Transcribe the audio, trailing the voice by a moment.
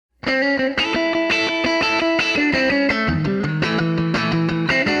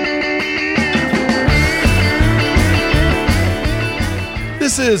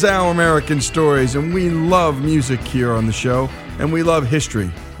This is Our American Stories, and we love music here on the show, and we love history.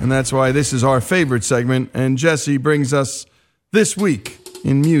 And that's why this is our favorite segment, and Jesse brings us This Week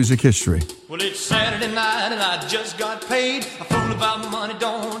in Music History. Well, it's Saturday night and I just got paid. A fool about money,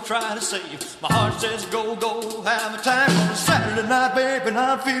 don't try to save. My heart says go, go, have a time. On a Saturday night, baby, and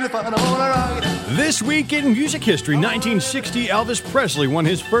I'm feeling fine. I wanna rock it. This Week in Music History, 1960, Elvis Presley won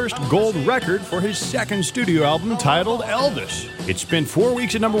his first gold record for his second studio album titled Elvis. It spent 4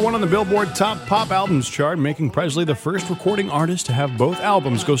 weeks at number one on the Billboard Top Pop Albums chart, making Presley the first recording artist to have both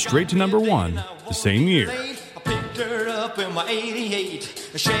albums go straight to number one the same year. Picked her up in my 88.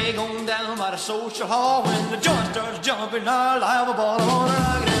 She going down by the social hall. When the joint starts jumping, I'll have a ball. I wanna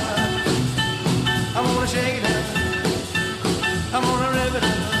rock it up. I wanna shake it up. I wanna rip it up.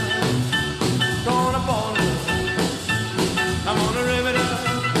 Gonna ball it up. I wanna rip it up.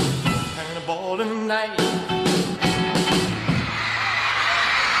 And a ball tonight.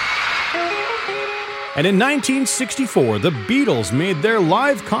 And in 1964, the Beatles made their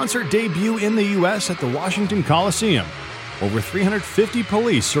live concert debut in the U.S. at the Washington Coliseum. Over 350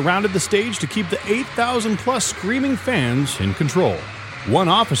 police surrounded the stage to keep the 8,000-plus screaming fans in control. One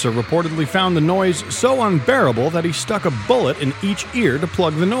officer reportedly found the noise so unbearable that he stuck a bullet in each ear to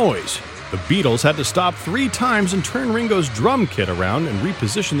plug the noise. The Beatles had to stop 3 times and turn Ringo's drum kit around and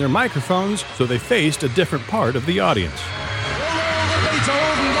reposition their microphones so they faced a different part of the audience.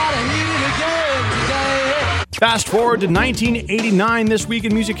 Fast forward to 1989, This Week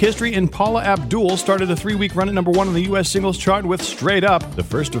in Music History, and Paula Abdul started a 3-week run at number one on the U.S. singles chart with Straight Up, the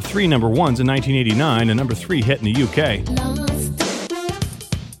first of 3 number ones in 1989, and number 3 hit in the UK.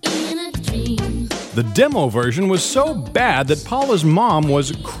 The demo version was so bad that Paula's mom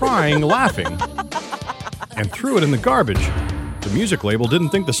was crying laughing and threw it in the garbage. The music label didn't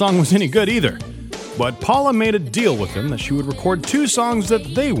think the song was any good either. But Paula made a deal with them that she would record 2 songs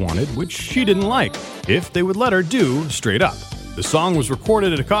that they wanted, which she didn't like, if they would let her do Straight Up. The song was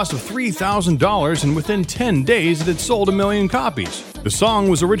recorded at a cost of $3,000, and within 10 days it had sold 1 million copies. The song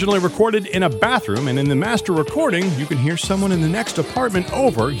was originally recorded in a bathroom, and in the master recording, you can hear someone in the next apartment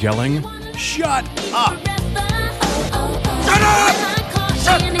over yelling, "Shut up! Shut up!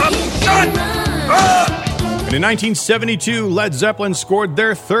 Shut up! Shut up!" And in 1972, Led Zeppelin scored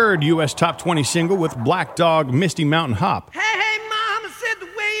their 3rd U.S. Top 20 single with Black Dog, Misty Mountain Hop. Hey, hey, mama said the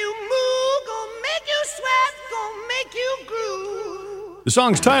way you move, gonna make you sweat, gonna make you groove. The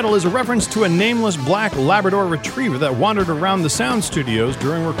song's title is a reference to a nameless black Labrador retriever that wandered around the sound studios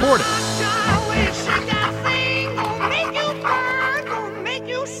during recording.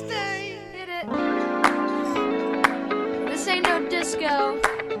 This ain't no disco.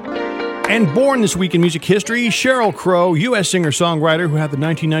 And born this week in music history, Sheryl Crow, U.S. singer-songwriter who had the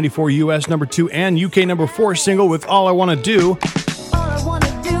 1994 U.S. number 2 and U.K. number 4 single with All I Wanna Do. All I wanna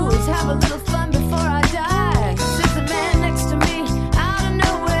do is have a little fun before I die. There's a man next to me out of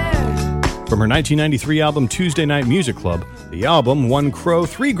nowhere. From her 1993 album Tuesday Night Music Club, the album won Crow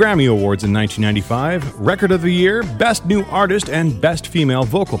 3 Grammy Awards in 1995, Record of the Year, Best New Artist, and Best Female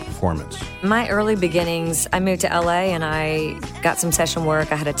Vocal Performance. My early beginnings, I moved to LA and I got some session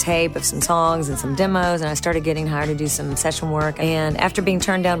work. I had a tape of some songs and some demos, and I started getting hired to do some session work. And after being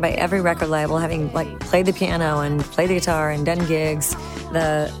turned down by every record label, having played the piano and played the guitar and done gigs,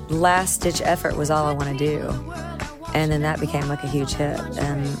 the last-ditch effort was All I Wanna Do. And then that became a huge hit.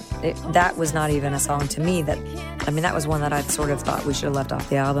 And that was not even a song to me that was one that I sort of thought we should have left off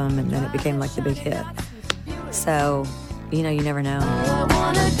the album, and then it became the big hit. So, you never know. All I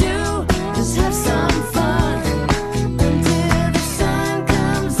wanna do is have some fun until the sun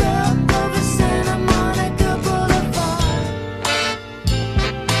comes up over Santa Monica Boulevard.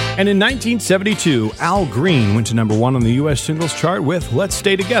 And in 1972, Al Green went to number 1 on the U.S. singles chart with Let's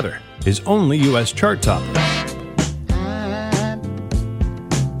Stay Together, his only U.S. chart topper.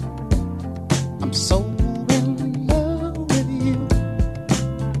 I'm so in love with you.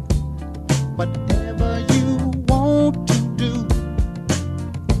 Whatever you want to do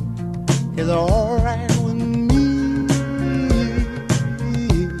is all right with me.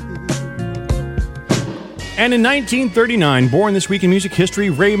 And in 1939, born this week in music history,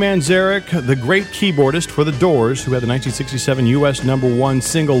 Ray Manzarek, the great keyboardist for The Doors, who had the 1967 U.S. number 1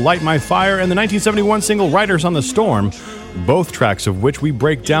 single Light My Fire and the 1971 single Riders on the Storm, both tracks of which we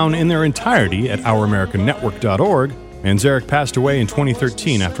break down in their entirety at ouramericannetwork.org. Manzarek passed away in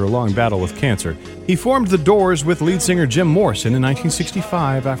 2013 after a long battle with cancer. He formed The Doors with lead singer Jim Morrison in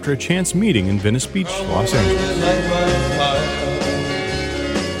 1965 after a chance meeting in Venice Beach, Los Angeles. Light my fire.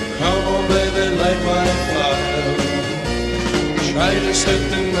 Come on, baby, light my fire. Try to set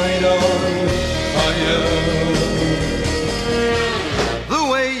the night on fire. The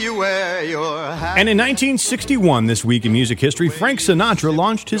And in 1961, this week in music history, Frank Sinatra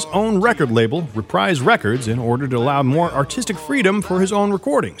launched his own record label, Reprise Records, in order to allow more artistic freedom for his own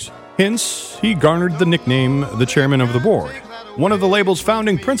recordings. Hence, he garnered the nickname the Chairman of the Board. One of the label's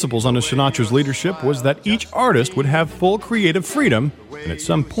founding principles under Sinatra's leadership was that each artist would have full creative freedom and at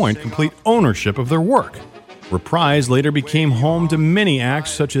some point complete ownership of their work. Reprise later became home to many acts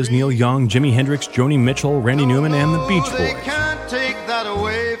such as Neil Young, Jimi Hendrix, Joni Mitchell, Randy Newman, and the Beach They Boys. can't take that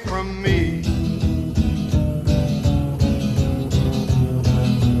away from me.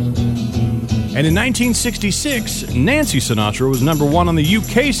 And in 1966, Nancy Sinatra was number 1 on the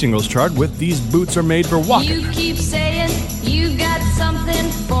UK singles chart with These Boots Are Made for Walking. You keep saying you got something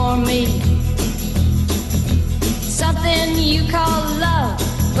for me, something you call love,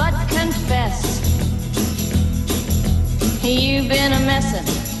 but confess you've been a messin'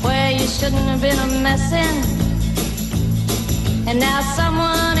 where you shouldn't have been a messin', and now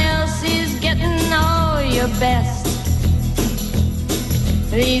someone else is getting all your best.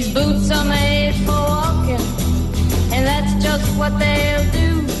 These boots are made for walking, and that's just what they'll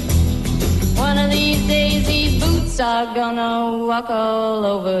do. One of these days, these boots are gonna walk all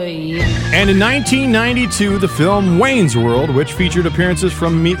over you. And in 1992, the film Wayne's World, which featured appearances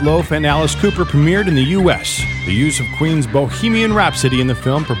from Meat Loaf and Alice Cooper, premiered in the U.S. The use of Queen's Bohemian Rhapsody in the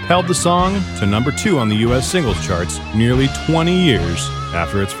film propelled the song to number 2 on the U.S. singles charts nearly 20 years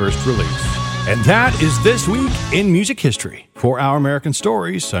after its first release. And that is This Week in Music History. For Our American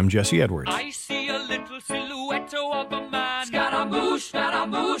Stories, I'm Jesse Edwards. I see a little silhouette of a man.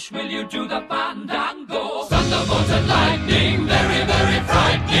 Scaramouche, will you do the fandango? Thunderbolt and lightning, very, very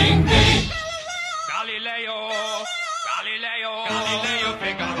frightening me. Galileo,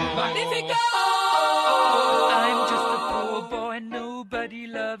 Figaro. Magnifico! I'm just a poor boy, nobody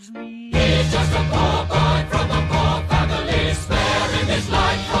loves me. He's just a poor boy from a poor family, sparing his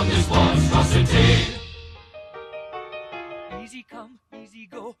life from this monstrosity. Easy come, easy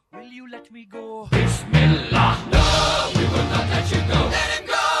go, will you let me go? Bismillah, no, we will not let you go. Let him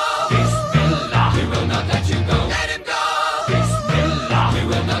go! Bismillah, we will not let you go. Let him go! Bismillah, we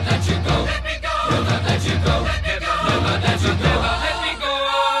will not let you go. Let me go! We'll not let you go. Let me go! We'll not let you go. Let me go!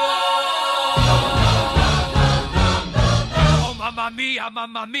 Oh, mamma mia,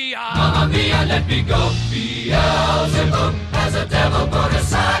 mamma mia. Mamma mia, let me go. Beelzebub has a devil put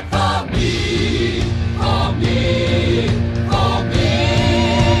aside for me. For me. For me.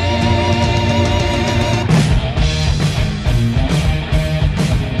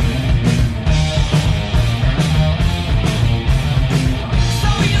 So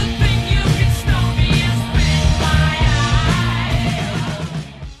you think you can stone me and spit my eye?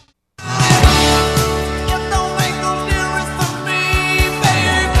 It don't make no difference to me,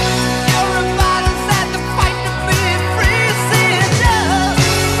 babe. Everybody's had to fight to be free. See, just had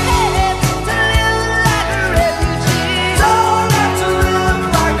to live like a refugee. Don't have to live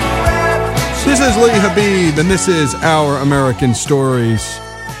like a refugee. This is Lee Habib, and this is Our American Stories.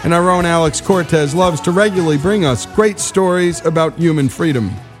 And our own Alex Cortez loves to regularly bring us great stories about human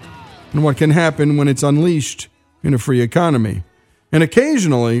freedom and what can happen when it's unleashed in a free economy, and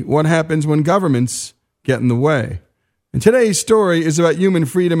occasionally what happens when governments get in the way. And today's story is about human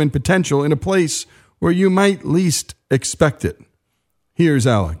freedom and potential in a place where you might least expect it. Here's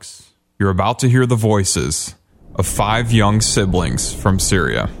Alex. You're about to hear the voices of 5 young siblings from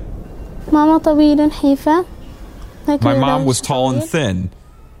Syria. ماما طويلة نحيفة. My mom was tall and thin.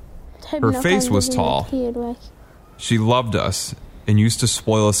 Her face was tall. She loved us and used to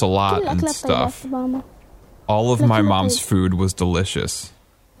spoil us a lot and stuff. All of my mom's food was delicious.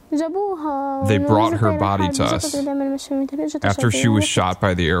 They brought her body to us after she was shot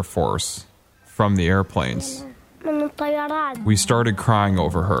by the Air Force from the airplanes. We started crying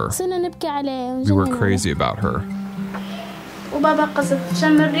over her. We were crazy about her. وبابا قصف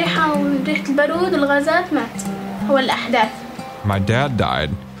شم الريحة وريحة البارود والغازات مات هو الأحداث. My dad died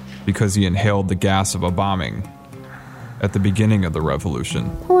because he inhaled the gas of a bombing at the beginning of the revolution.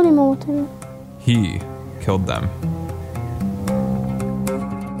 هو اللي موتني. He killed them.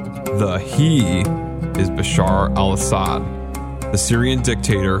 The he is Bashar al-Assad, the Syrian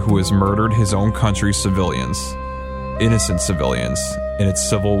dictator who has murdered his own country's civilians, innocent civilians, in its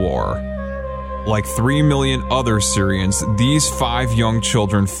civil war. Like 3 million other Syrians, these 5 young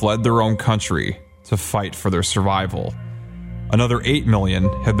children fled their own country to fight for their survival. Another 8 million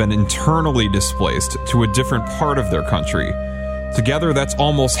have been internally displaced to a different part of their country. Together, that's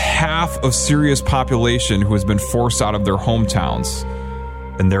almost half of Syria's population who has been forced out of their hometowns.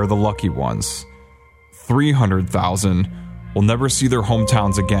 And they're the lucky ones. 300,000 will never see their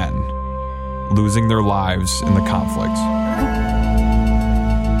hometowns again, losing their lives in the conflict.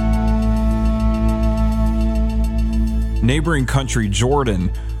 neighboring country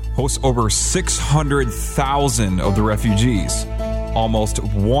Jordan hosts over 600,000 of the refugees, almost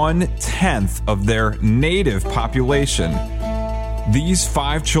 1/10 of their native population. These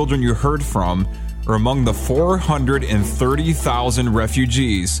 5 children you heard from are among the 430,000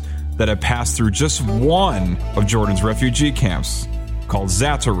 refugees that have passed through just one of Jordan's refugee camps, called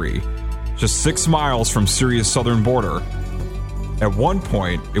Zaatari, just 6 miles from Syria's southern border. At one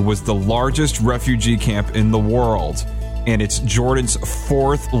point, it was the largest refugee camp in the world, and it's Jordan's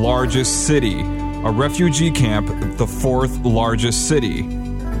 4th largest city. A refugee camp, the 4th largest city.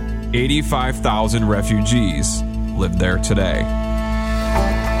 85,000 refugees live there today.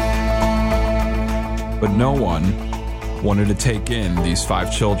 But no one wanted to take in these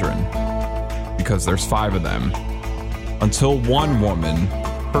 5 children, because there's 5 of them, until one woman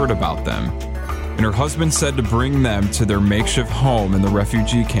heard about them, and her husband said to bring them to their makeshift home in the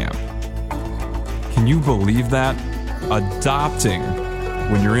refugee camp. Can you believe that? Adopting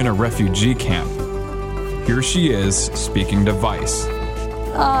when you're in a refugee camp. Here she is speaking to Vice.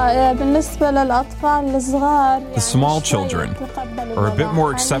 The small children are a bit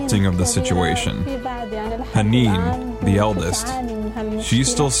more accepting of the situation. Haneen, the eldest, she's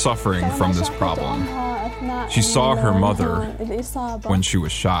still suffering from this problem. She saw her mother when she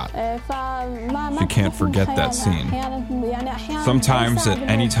was shot. She can't forget that scene. Sometimes at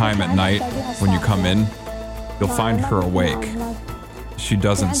any time at night when you come in, you'll find her awake. She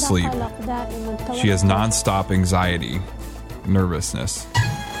doesn't sleep. She has nonstop anxiety, nervousness.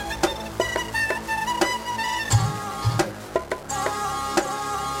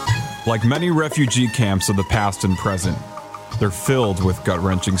 Like many refugee camps of the past and present, they're filled with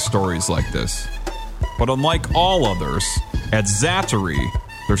gut-wrenching stories like this. But unlike all others, at Zaatari,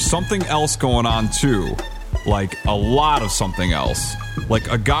 there's something else going on too. Like a lot of something else. Like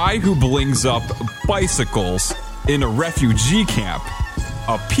a guy who blings up bicycles in a refugee camp,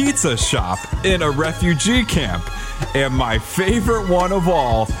 a pizza shop in a refugee camp, and my favorite one of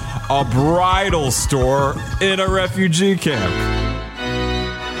all, a bridal store in a refugee camp.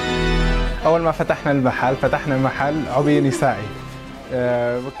 أول ما فتحنا المحل فتحنا محل عبية نسائي.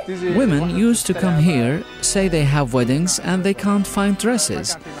 Women used to come here, say they have weddings and they can't find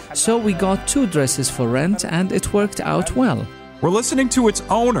dresses. So we got 2 dresses for rent and it worked out well. We're listening to its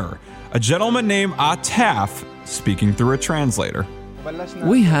owner, a gentleman named Ataf, speaking through a translator.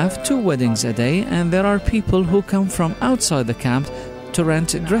 We have 2 weddings a day and there are people who come from outside the camp to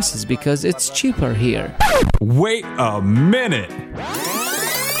rent dresses because it's cheaper here. Wait a minute!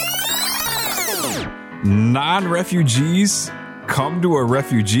 Non-refugees come to a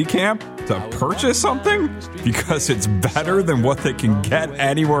refugee camp to purchase something because it's better than what they can get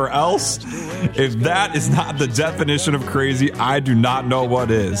anywhere else? If that is not the definition of crazy, I do not know what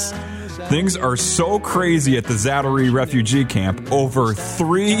is. Things are so crazy at the Zaatari refugee camp, over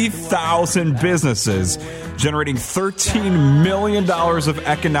 3,000 businesses generating $13 million of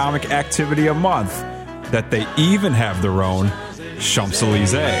economic activity a month, that they even have their own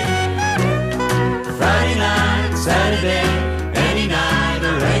Champs-Elysees. Friday night, Saturday, any night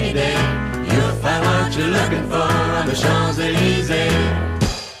or any day, you'll find what you're looking for on the Champs-Elysees.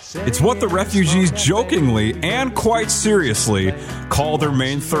 It's what the refugees jokingly and quite seriously call their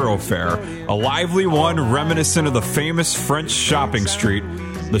main thoroughfare, a lively one reminiscent of the famous French shopping street,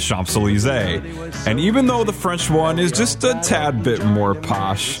 the Champs-Elysees. And even though the French one is just a tad bit more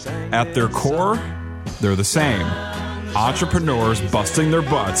posh, at their core, they're the same. Entrepreneurs busting their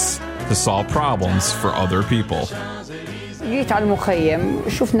butts to solve problems for other people. I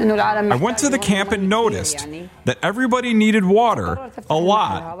went to the camp and noticed that everybody needed water, a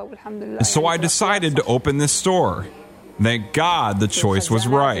lot. And so I decided to open this store. Thank God the choice was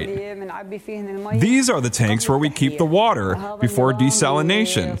right. These are the tanks where we keep the water before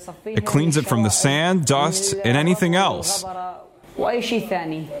desalination. It cleans it from the sand, dust, and anything else.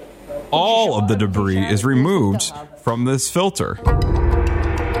 All of the debris is removed from this filter.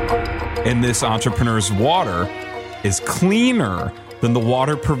 And this entrepreneur's water is cleaner than the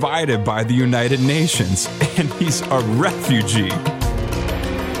water provided by the United Nations. And he's a refugee.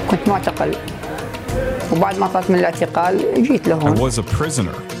 I was a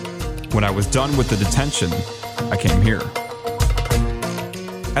prisoner. When I was done with the detention, I came here.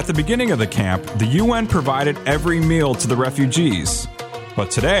 At the beginning of the camp, the UN provided every meal to the refugees. But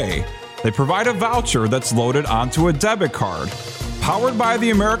today, they provide a voucher that's loaded onto a debit card, powered by the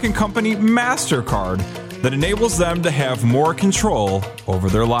American company MasterCard, that enables them to have more control over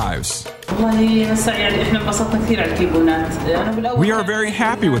their lives. We are very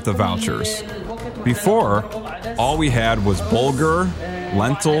happy with the vouchers. Before, all we had was bulgur,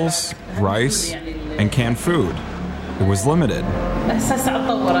 lentils, rice, and canned food. it was limited.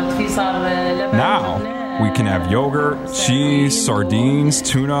 Now, we can have yogurt, cheese, sardines,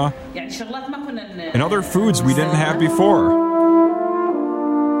 tuna, and other foods we didn't have before.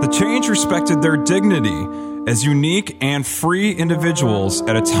 The change respected their dignity as unique and free individuals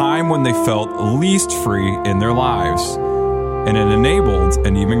at a time when they felt least free in their lives, and it enabled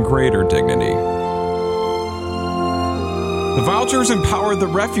an even greater dignity. The vouchers empowered the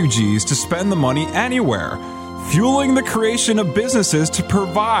refugees to spend the money anywhere, fueling the creation of businesses to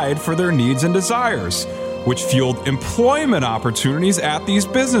provide for their needs and desires, which fueled employment opportunities at these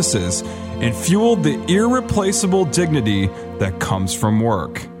businesses and fueled the irreplaceable dignity that comes from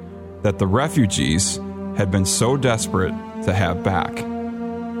work, that the refugees had been so desperate to have back.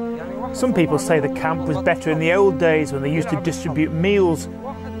 Some people say the camp was better in the old days when they used to distribute meals,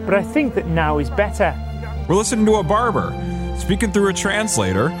 but I think that now is better. We're listening to a barber speaking through a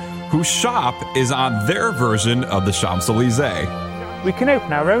translator whose shop is on their version of the Champs-Elysees. We can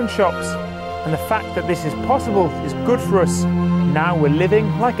open our own shops, and the fact that this is possible is good for us. Now we're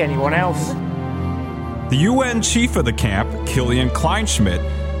living like anyone else. The UN chief of the camp, Kilian Kleinschmidt,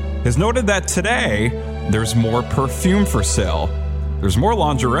 has noted that today there's more perfume for sale. There's more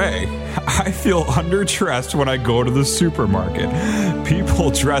lingerie. I feel underdressed when I go to the supermarket.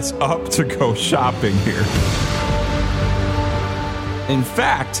 People dress up to go shopping here. In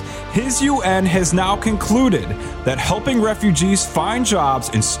fact, his UN has now concluded that helping refugees find jobs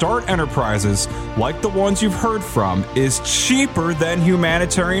and start enterprises like the ones you've heard from is cheaper than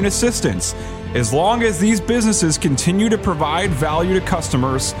humanitarian assistance. As long as these businesses continue to provide value to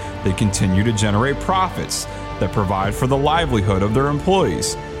customers, they continue to generate profits that provide for the livelihood of their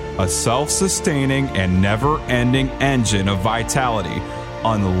employees. A self-sustaining and never-ending engine of vitality,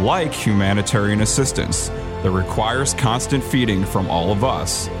 unlike humanitarian assistance that requires constant feeding from all of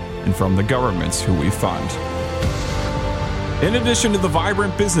us and from the governments who we fund. In addition to the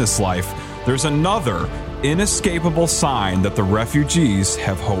vibrant business life, there's another inescapable sign that the refugees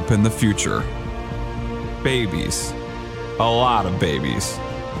have hope in the future. Babies. A lot of babies.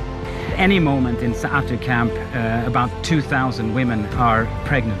 Any moment in Sa'atu camp, about 2,000 women are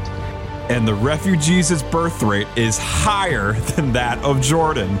pregnant. And the refugees' birth rate is higher than that of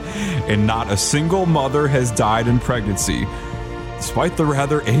Jordan, and not a single mother has died in pregnancy, despite the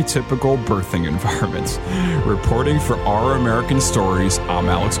rather atypical birthing environments. Reporting for Our American Stories, I'm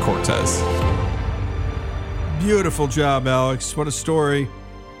Alex Cortez. Beautiful job, Alex. What a story.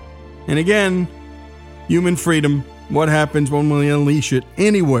 And again, human freedom. What happens when we unleash it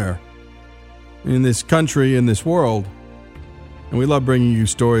anywhere in this country, in this world? And we love bringing you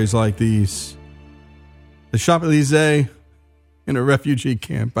stories like these. The Champs-Elysees in a refugee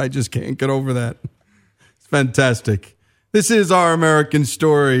camp. I just can't get over that. It's fantastic. This is Our American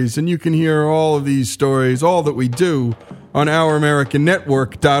Stories, and you can hear all of these stories, all that we do, on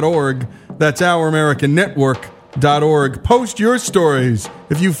OurAmericanNetwork.org. That's OurAmericanNetwork.org. Post your stories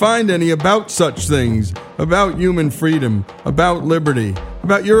if you find any about such things, about human freedom, about liberty,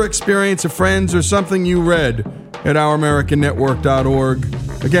 about your experience of friends or something you read at OurAmericanNetwork.org.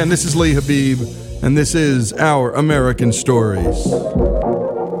 Again, this is Lee Habib, and this is Our American Stories.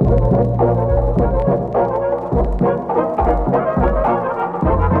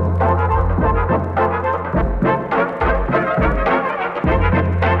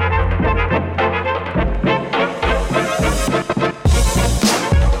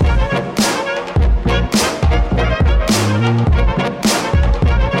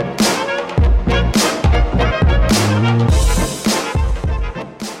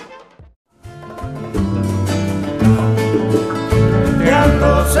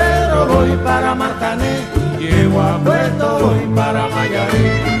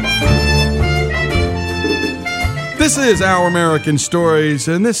 This is Our American Stories,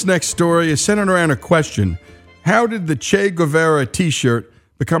 and this next story is centered around a question. How did the Che Guevara t-shirt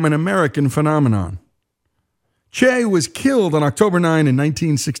become an American phenomenon? Che was killed on October 9 in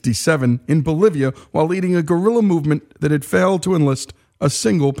 1967 in Bolivia while leading a guerrilla movement that had failed to enlist a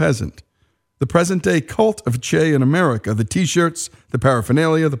single peasant. The present-day cult of Che in America, the t-shirts, the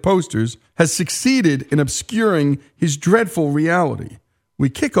paraphernalia, the posters, has succeeded in obscuring his dreadful reality. We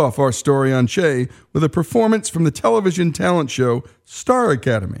kick off our story on Che with a performance from the television talent show Star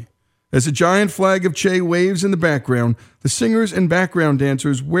Academy. As a giant flag of Che waves in the background, the singers and background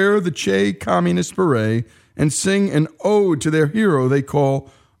dancers wear the Che communist beret and sing an ode to their hero they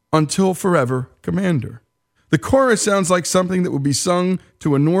call Until Forever Commander. The chorus sounds like something that would be sung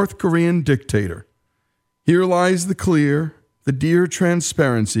to a North Korean dictator. Here lies the clear, the dear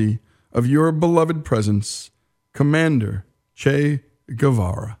transparency of your beloved presence, Commander Che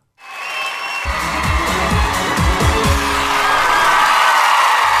Guevara.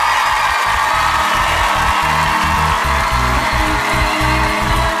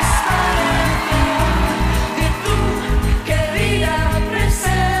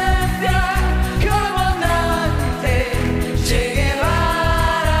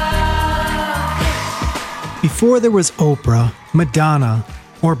 Before there was Oprah, Madonna,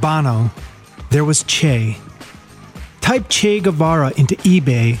 or Bono, there was Che. Type Che Guevara into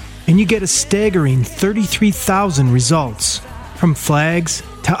eBay and you get a staggering 33,000 results, from flags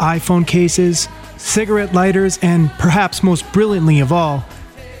to iPhone cases, cigarette lighters, and perhaps most brilliantly of all,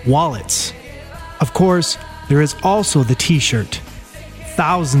 wallets. Of course, there is also the t-shirt.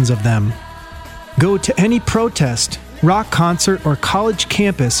 Thousands of them. Go to any protest, rock concert, or college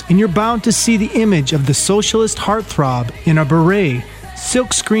campus and you're bound to see the image of the socialist heartthrob in a beret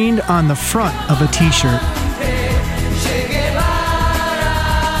silk-screened on the front of a t-shirt.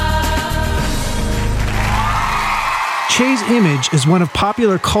 Che's image is one of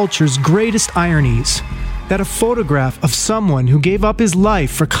popular culture's greatest ironies, that a photograph of someone who gave up his life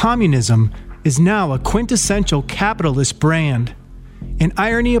for communism is now a quintessential capitalist brand. And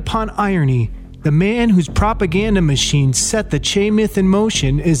irony upon irony, the man whose propaganda machine set the Che myth in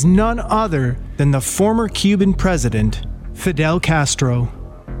motion is none other than the former Cuban president, Fidel Castro.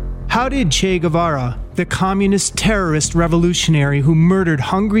 How did Che Guevara, the communist terrorist revolutionary who murdered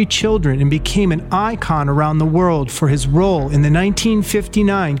hungry children and became an icon around the world for his role in the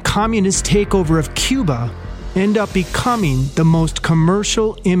 1959 communist takeover of Cuba, end up becoming the most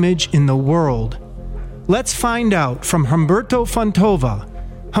commercial image in the world? Let's find out from Humberto Fontova.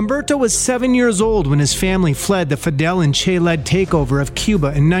 Humberto was 7 years old when his family fled the Fidel and Che-led takeover of Cuba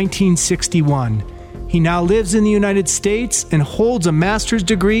in 1961. He now lives in the United States and holds a master's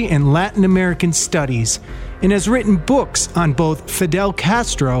degree in Latin American studies and has written books on both Fidel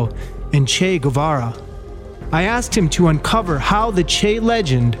Castro and Che Guevara. I asked him to uncover how the Che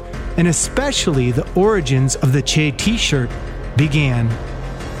legend, and especially the origins of the Che t-shirt, began.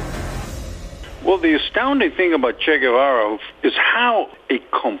 Well, the astounding thing about Che Guevara is how a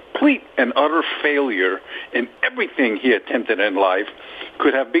complete and utter failure in everything he attempted in life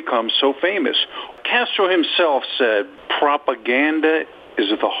could have become so famous. Castro himself said, propaganda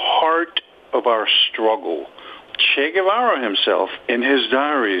is the heart of our struggle. Che Guevara himself, in his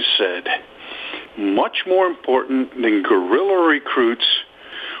diaries, said, much more important than guerrilla recruits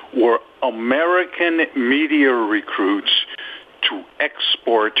were American media recruits to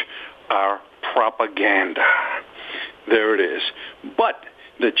export our propaganda. There it is. But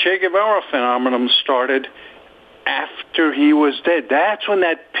the Che Guevara phenomenon started after he was dead. That's when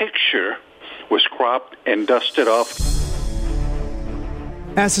that picture was cropped and dusted off.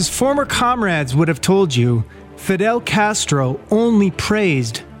 As his former comrades would have told you, Fidel Castro only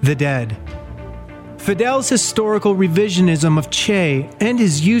praised the dead. Fidel's historical revisionism of Che and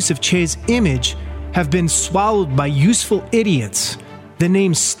his use of Che's image have been swallowed by useful idiots, the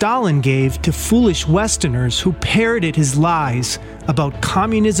name Stalin gave to foolish Westerners who parroted his lies about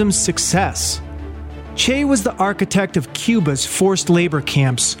communism's success. Che was the architect of Cuba's forced labor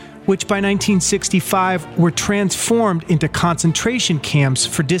camps, which by 1965 were transformed into concentration camps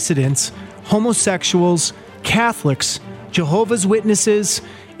for dissidents, homosexuals, Catholics, Jehovah's Witnesses,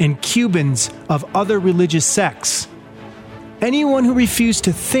 and Cubans of other religious sects. Anyone who refused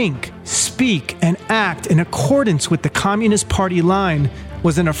to think, speak, and act in accordance with the Communist Party line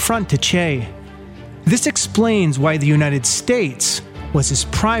was an affront to Che. This explains why the United States was his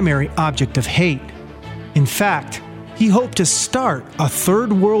primary object of hate. In fact, he hoped to start a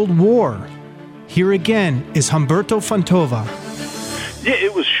third world war. Here again is Humberto Fontova. Yeah,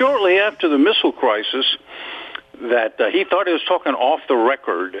 it was shortly after the missile crisis that he thought he was talking off the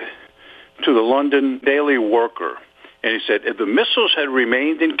record to the London Daily Worker. And he said, if the missiles had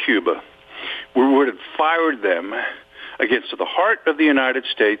remained in Cuba, we would have fired them against the heart of the United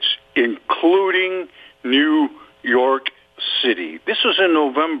States, including New York City. This was in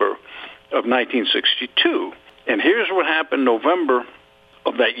November of 1962. And here's what happened November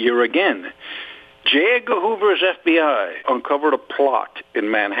of that year again. J. Edgar Hoover's FBI uncovered a plot in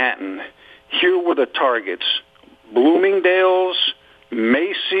Manhattan. Here were the targets: Bloomingdale's,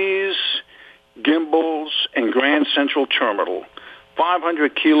 Macy's, Gimbel's, and Grand Central Terminal.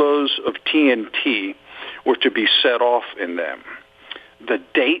 500 kilos of TNT were to be set off in them. The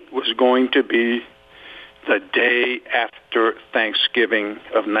date was going to be the day after Thanksgiving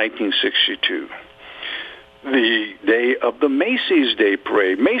of 1962. The day of the Macy's Day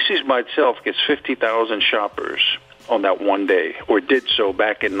Parade. Macy's by itself gets 50,000 shoppers on that one day, or did so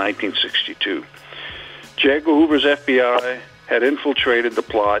back in 1962. J. Edgar Hoover's FBI had infiltrated the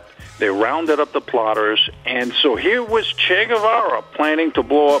plot. They rounded up the plotters, and so here was Che Guevara planning to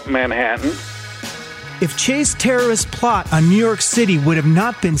blow up Manhattan. If Che's terrorist plot on New York City would have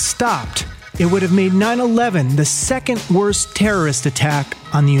not been stopped, it would have made 9/11 the second worst terrorist attack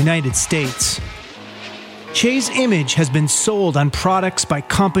on the United States. Che's image has been sold on products by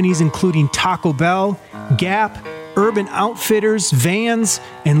companies including Taco Bell, Gap, Urban Outfitters, Vans,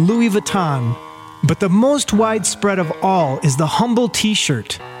 and Louis Vuitton. But the most widespread of all is the humble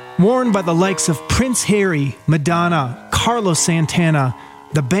t-shirt, worn by the likes of Prince Harry, Madonna, Carlos Santana,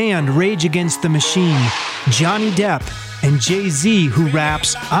 the band Rage Against the Machine, Johnny Depp, and Jay-Z, who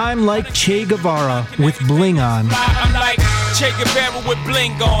raps, "I'm like Che Guevara with bling on." I'm like Che Guevara with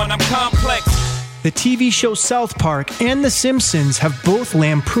bling on, I'm complex. The TV show South Park and The Simpsons have both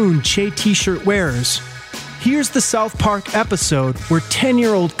lampooned Che t-shirt wearers. Here's the South Park episode where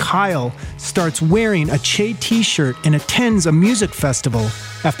 10-year-old Kyle starts wearing a Che t-shirt and attends a music festival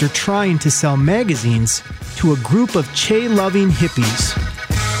after trying to sell magazines to a group of Che-loving hippies.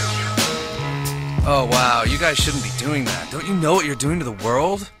 Oh, wow, you guys shouldn't be doing that. Don't you know what you're doing to the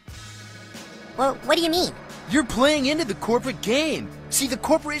world? Well, what do you mean? You're playing into the corporate game. See, the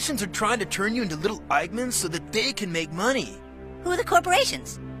corporations are trying to turn you into little Eichmanns so that they can make money. Who are the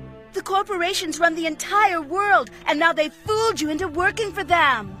corporations? The corporations run the entire world, and now they fooled you into working for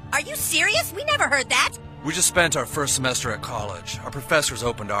them. Are you serious? We never heard that. We just spent our first semester at college. Our professors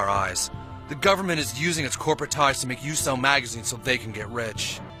opened our eyes. The government is using its corporate ties to make you sell magazines so they can get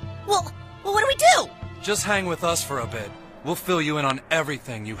rich. Well, what do we do? Just hang with us for a bit. We'll fill you in on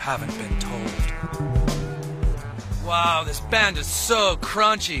everything you haven't been told. Wow, this band is so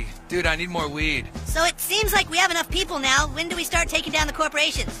crunchy. Dude, I need more weed. So it seems like we have enough people now. When do we start taking down the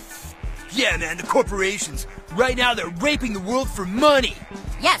corporations? Yeah, man, the corporations. Right now, they're raping the world for money.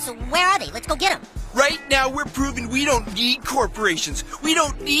 Yeah, so where are they? Let's go get them. Right now, we're proving we don't need corporations. We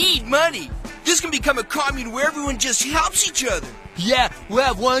don't need money. This can become a commune where everyone just helps each other. Yeah, we'll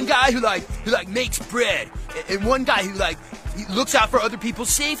have one guy who makes bread, and one guy who he looks out for other people's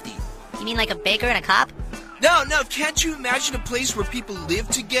safety. You mean like a baker and a cop? No, can't you imagine a place where people live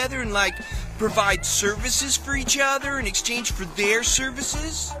together and provide services for each other in exchange for their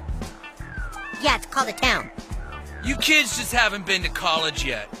services? Yeah, it's called a town. You kids just haven't been to college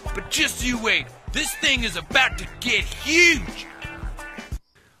yet. But just you wait. This thing is about to get huge.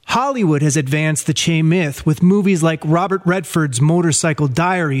 Hollywood has advanced the Che myth with movies like Robert Redford's Motorcycle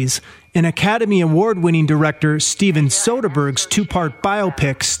Diaries and Academy Award-winning director Steven Soderbergh's two-part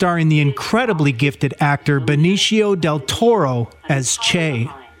biopic starring the incredibly gifted actor Benicio del Toro as Che.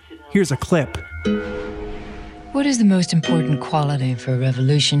 Here's a clip. What is the most important quality for a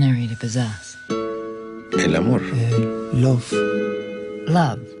revolutionary to possess? El amor. Love.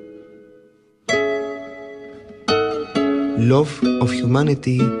 Love. Love of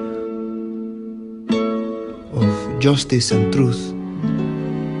humanity, of justice and truth.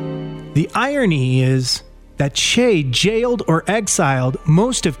 The irony is that Che jailed or exiled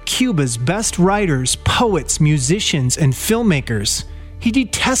most of Cuba's best writers, poets, musicians, and filmmakers. He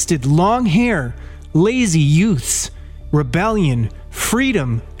detested long hair, lazy youths, rebellion,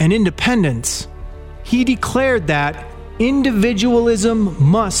 freedom, and independence. He declared that individualism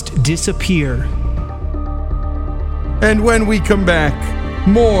must disappear. And when we come back,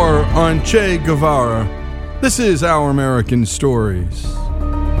 more on Che Guevara. This is Our American Stories.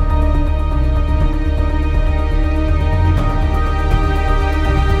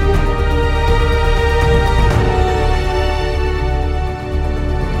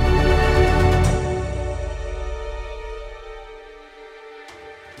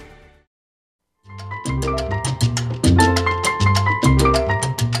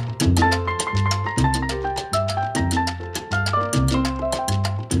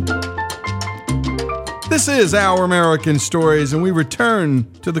 This is Our American Stories, and we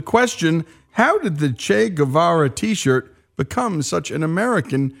return to the question, how did the Che Guevara t-shirt become such an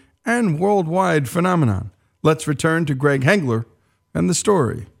American and worldwide phenomenon? Let's return to Greg Hengler and the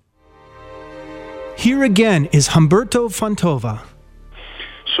story. Here again is Humberto Fontova.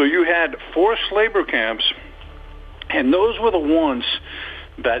 So you had forced labor camps, and those were the ones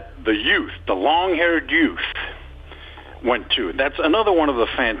that the youth, the long-haired youth, went to. That's another one of the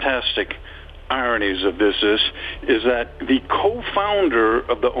fantastic ironies of this is that the co-founder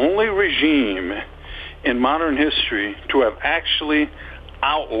of the only regime in modern history to have actually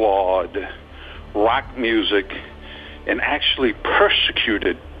outlawed rock music and actually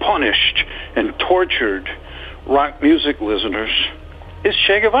persecuted, punished, and tortured rock music listeners is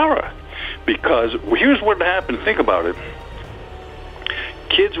Che Guevara. Because here's what happened. Think about it.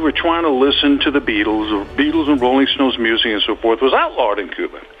 Kids were trying to listen to the Beatles and Rolling Stones music and so forth was outlawed in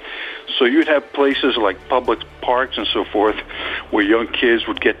Cuba. So you'd have places like public parks and so forth where young kids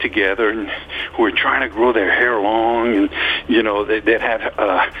would get together and who were trying to grow their hair long, and they'd have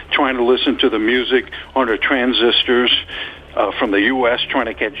trying to listen to the music on their transistors from the U.S., trying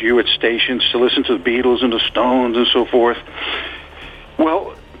to get you at stations to listen to the Beatles and the Stones and so forth.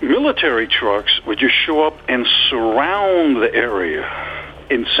 Well, military trucks would just show up and surround the area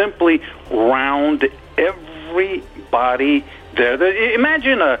and simply round everybody there.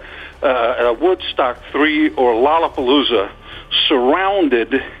 Imagine a Woodstock 3 or Lollapalooza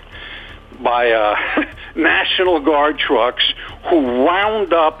surrounded by National Guard trucks who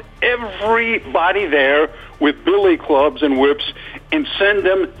round up everybody there with billy clubs and whips and send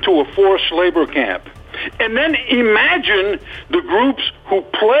them to a forced labor camp. And then imagine the groups who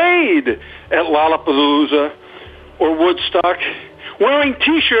played at Lollapalooza or Woodstock wearing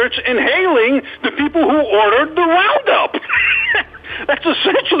T-shirts and hailing the people who ordered the roundup. That's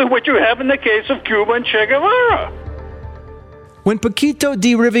essentially what you have in the case of Cuba and Che Guevara. When Paquito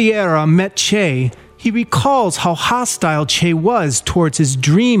de Rivera met Che, he recalls how hostile Che was towards his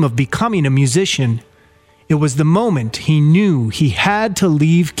dream of becoming a musician. It was the moment he knew he had to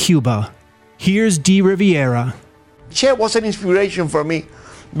leave Cuba. Here's de Rivera. Che was an inspiration for me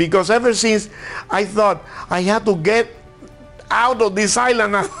because ever since I thought I had to get out of this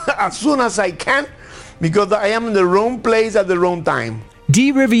island as soon as I can because I am in the wrong place at the wrong time.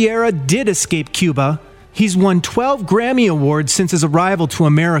 De Rivera did escape Cuba. He's won 12 Grammy Awards since his arrival to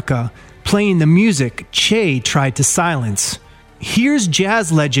America, playing the music Che tried to silence. Here's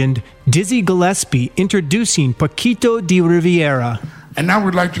jazz legend Dizzy Gillespie introducing Paquito de Rivera. And now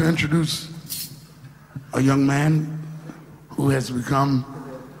we'd like to introduce a young man who has become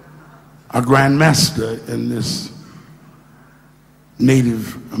a grandmaster in this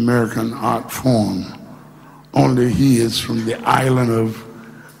Native American art form. Only he is from the island of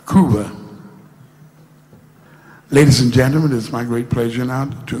Cuba. Ladies and gentlemen, it's my great pleasure now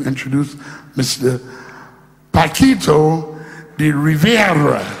to introduce Mr. Paquito de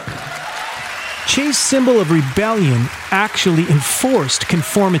Rivera. Che's symbol of rebellion actually enforced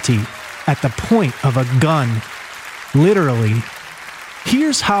conformity at the point of a gun. Literally.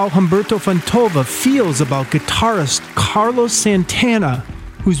 Here's how Humberto Fantova feels about guitarist Carlos Santana,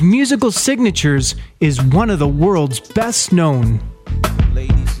 whose musical signatures is one of the world's best known.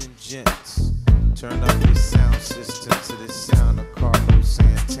 Ladies and gents, turn up your sound system to the sound of Carlos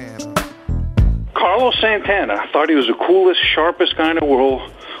Santana. Carlos Santana thought he was the coolest, sharpest guy in the world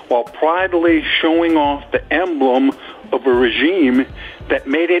while proudly showing off the emblem of a regime that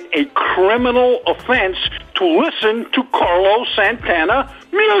made it a criminal offense to listen to Carlos Santana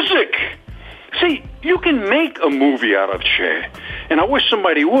music. See, you can make a movie out of Che, and I wish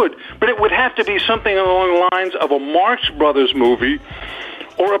somebody would, but it would have to be something along the lines of a Marx Brothers movie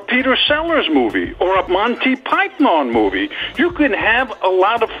or a Peter Sellers movie or a Monty Python movie. You can have a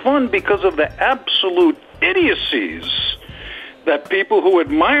lot of fun because of the absolute idiocies that people who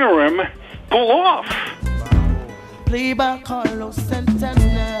admire him pull off. Play by Carlos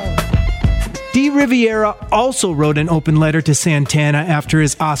Santana. De Rivera also wrote an open letter to Santana after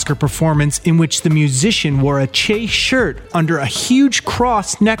his Oscar performance in which the musician wore a Che shirt under a huge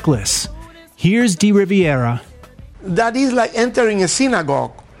cross necklace. Here's De Rivera. That is like entering a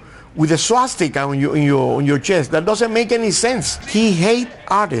synagogue with a swastika on your chest. That doesn't make any sense. He hates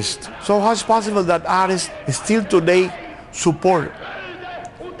artists. So how is it possible that artists still today support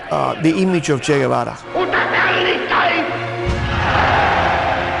the image of Che Guevara?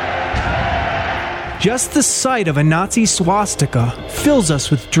 Just the sight of a Nazi swastika fills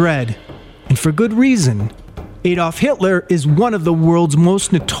us with dread, and for good reason. Adolf Hitler is one of the world's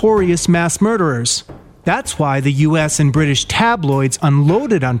most notorious mass murderers. That's why the US and British tabloids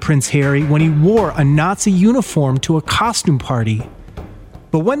unloaded on Prince Harry when he wore a Nazi uniform to a costume party.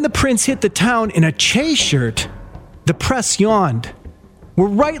 But when the prince hit the town in a Che shirt, the press yawned. We're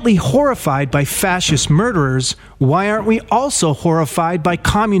rightly horrified by fascist murderers. Why aren't we also horrified by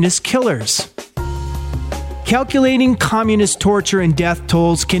communist killers? Calculating communist torture and death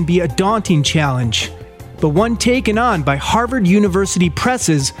tolls can be a daunting challenge, but one taken on by Harvard University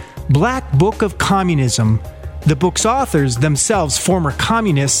Press's Black Book of Communism. The book's authors, themselves former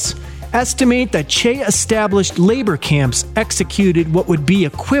communists, estimate that Che established labor camps executed what would be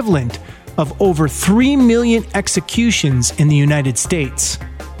equivalent of over 3 million executions in the United States.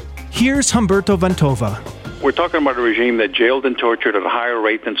 Here's Humberto Fantova. We're talking about a regime that jailed and tortured at a higher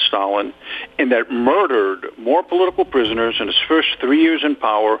rate than Stalin and that murdered more political prisoners in its first 3 years in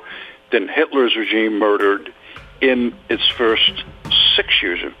power than Hitler's regime murdered in its first 6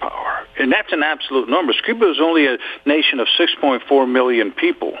 years in power. And that's an absolute number. Cuba was only a nation of 6.4 million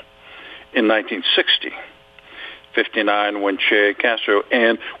people in 1960. 59 when Che, Castro,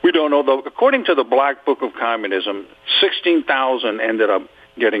 and we don't know, though, according to the Black Book of Communism, 16,000 ended up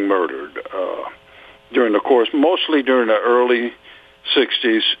getting murdered during the course, mostly during the early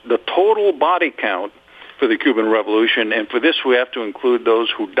 60s. The total body count for the Cuban Revolution. And for this, we have to include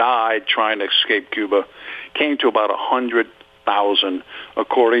those who died trying to escape Cuba. Came to about 100,000,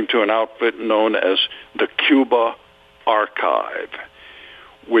 according to an outfit known as the Cuba Archive,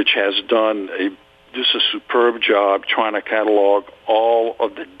 which has done just a superb job trying to catalog all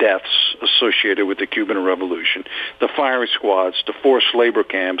of the deaths associated with the Cuban Revolution. The firing squads, the forced labor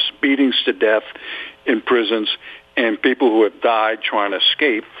camps, beatings to death in prisons, and people who have died trying to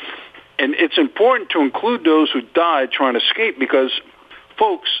escape. And it's important to include those who died trying to escape because,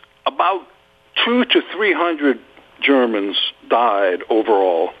 folks, about 200 to 300 Germans died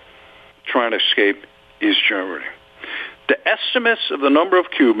overall trying to escape East Germany. The estimates of the number of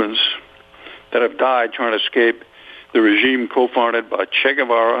Cubans that have died trying to escape the regime co-founded by Che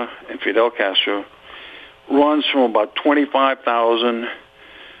Guevara and Fidel Castro runs from about 25,000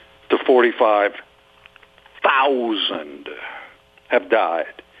 to 45,000 have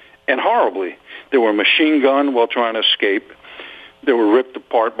died. And horribly, they were machine gunned while trying to escape. They were ripped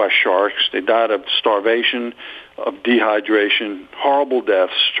apart by sharks. They died of starvation, of dehydration, horrible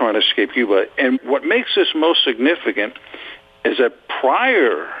deaths trying to escape Cuba. And what makes this most significant is that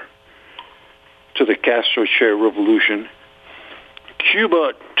prior to the Castro-Che revolution,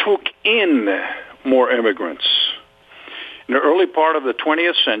 Cuba took in more immigrants in the early part of the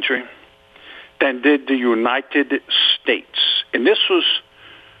 20th century than did the United States. And this was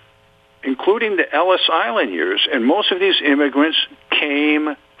including the Ellis Island years, and most of these immigrants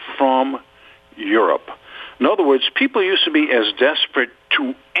came from Europe. In other words, people used to be as desperate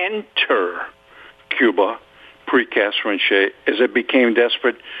to enter Cuba pre-Castro and Che as they became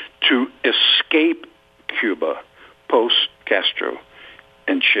desperate to escape Cuba post-Castro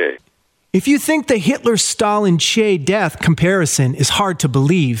and Che. If you think the Hitler-Stalin-Che death comparison is hard to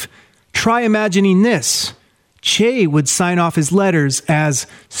believe, try imagining this. Che would sign off his letters as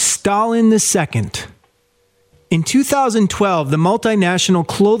Stalin II. In 2012, the multinational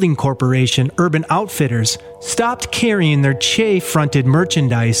clothing corporation Urban Outfitters stopped carrying their Che-fronted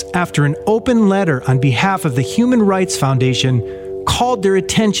merchandise after an open letter on behalf of the Human Rights Foundation called their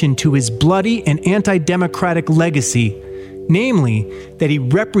attention to his bloody and anti-democratic legacy, namely that he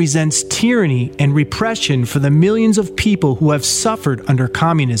represents tyranny and repression for the millions of people who have suffered under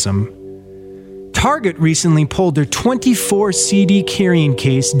communism. Target recently pulled their 24 CD carrying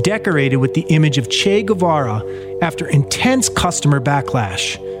case decorated with the image of Che Guevara after intense customer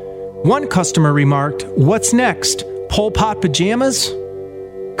backlash. One customer remarked, "What's next? Pol Pot pajamas?"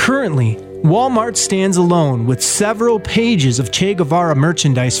 Currently, Walmart stands alone with several pages of Che Guevara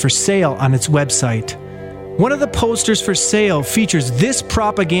merchandise for sale on its website. One of the posters for sale features this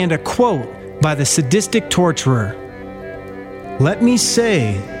propaganda quote by the sadistic torturer. "Let me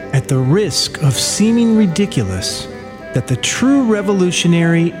say, at the risk of seeming ridiculous, that the true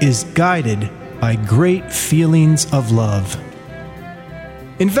revolutionary is guided by great feelings of love."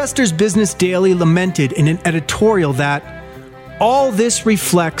 Investors Business Daily lamented in an editorial that all this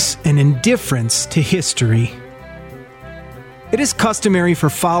reflects an indifference to history. It is customary for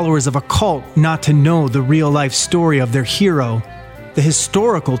followers of a cult not to know the real-life story of their hero, the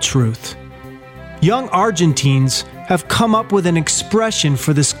historical truth. Young Argentines have come up with an expression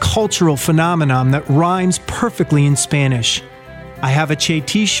for this cultural phenomenon that rhymes perfectly in Spanish. I have a Che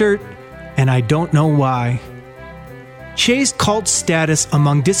t-shirt, and I don't know why. Che's cult status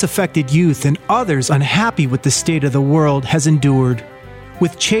among disaffected youth and others unhappy with the state of the world has endured,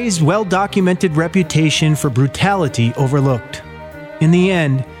 with Che's well-documented reputation for brutality overlooked. In the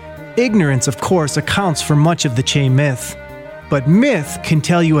end, ignorance, of course, accounts for much of the Che myth. But myth can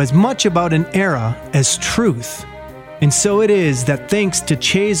tell you as much about an era as truth. And so it is that thanks to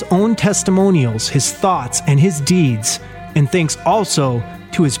Che's own testimonials, his thoughts, and his deeds, and thanks also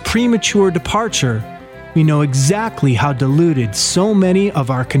to his premature departure, we know exactly how deluded so many of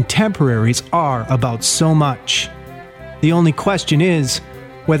our contemporaries are about so much. The only question is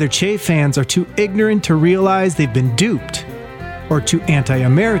whether Che fans are too ignorant to realize they've been duped, or too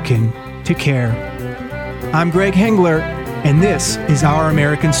anti-American to care. I'm Greg Hengler, and this is Our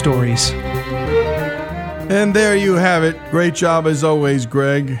American Stories. And there you have it. Great job as always,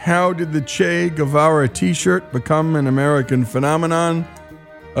 Greg. How did the Che Guevara t-shirt become an American phenomenon?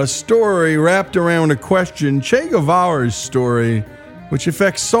 A story wrapped around a question, Che Guevara's story, which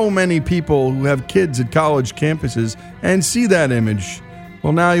affects so many people who have kids at college campuses and see that image.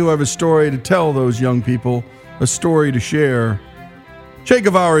 Well, now you have a story to tell those young people, a story to share. Che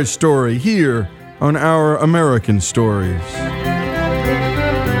Guevara's story here on Our American Stories.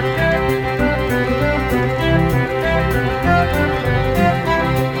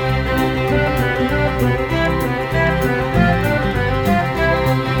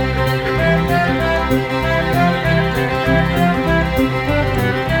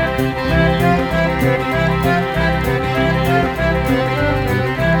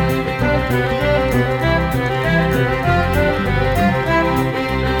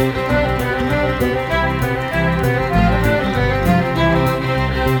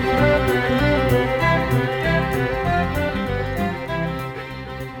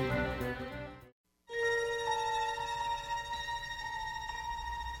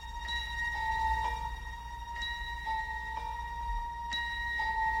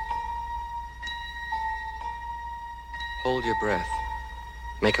 Hold your breath.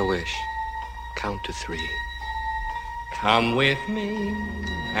 Make a wish. Count to 3. Come with me,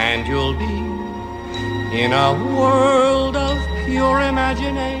 and you'll be in a world of pure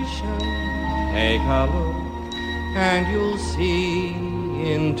imagination. Take a look, and you'll see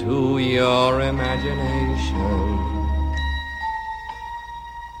into your imagination.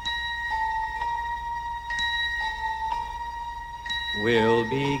 We'll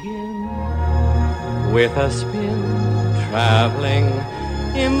begin with a spin, traveling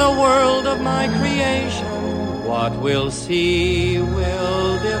in the world of my creation. What we'll see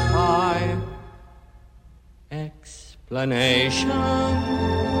will defy explanation.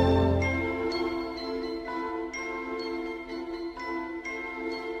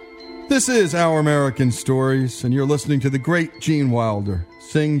 This is Our American Stories, and you're listening to the great Gene Wilder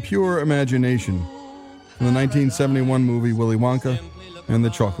sing Pure Imagination from the 1971 movie Willy Wonka and the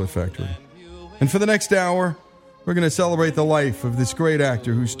Chocolate Factory. And for the next hour, we're going to celebrate the life of this great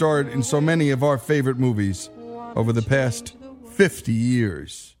actor who starred in so many of our favorite movies over the past 50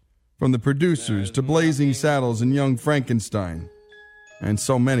 years, from The Producers to Blazing Saddles and Young Frankenstein, and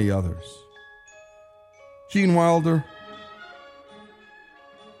so many others. Gene Wilder,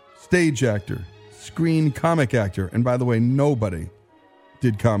 stage actor, screen comic actor, and by the way, nobody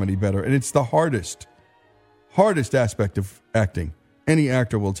did comedy better. And it's the hardest aspect of acting. Any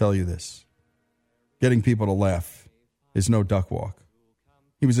actor will tell you this. Getting people to laugh is no duck walk.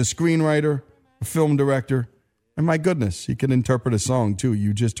 He was a screenwriter, a film director, and my goodness, he can interpret a song too.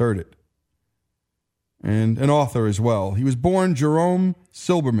 You just heard it. And an author as well. He was born Jerome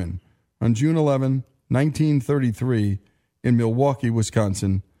Silberman on June 11, 1933 in Milwaukee,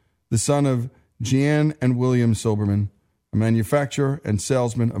 Wisconsin, the son of Jan and William Silberman, a manufacturer and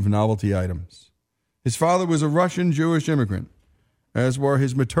salesman of novelty items. His father was a Russian Jewish immigrant, as were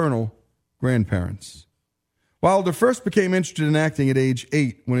his maternal grandparents. Wilder first became interested in acting at age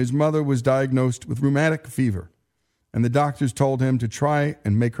 8 when his mother was diagnosed with rheumatic fever, and the doctors told him to try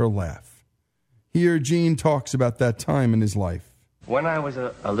and make her laugh. Here, Gene talks about that time in his life. When I was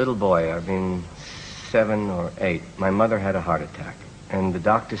a little boy, 7 or 8, my mother had a heart attack. And the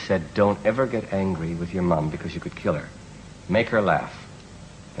doctor said, don't ever get angry with your mom because you could kill her. Make her laugh.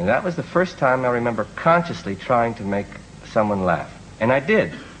 And that was the first time I remember consciously trying to make someone laugh. And I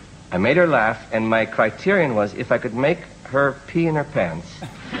did. I made her laugh, and my criterion was if I could make her pee in her pants,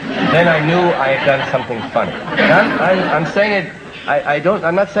 then I knew I had done something funny. And I'm saying it,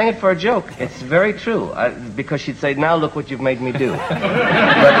 I'm not saying it for a joke. It's very true. Because she'd say, now look what you've made me do.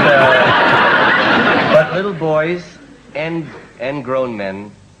 But little boys and grown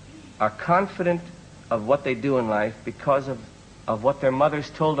men are confident of what they do in life because of what their mothers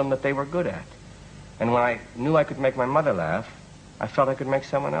told them that they were good at. And when I knew I could make my mother laugh, I felt I could make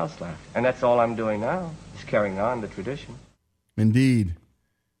someone else laugh. And that's all I'm doing now, is carrying on the tradition. Indeed.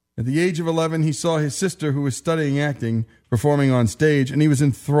 At the age of 11, he saw his sister, who was studying acting, performing on stage, and he was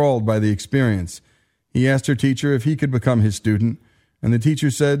enthralled by the experience. He asked her teacher if he could become his student, and the teacher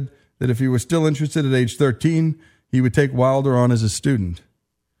said that if he was still interested at age 13, he would take Wilder on as a student.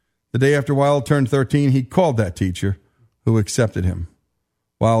 The day after Wilder turned 13, he called that teacher, who accepted him.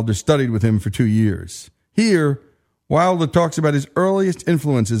 Wilder studied with him for 2 years. Here, Wilder talks about his earliest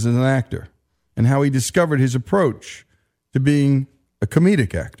influences as an actor and how he discovered his approach to being a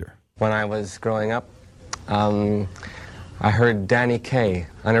comedic actor. When I was growing up, I heard Danny Kaye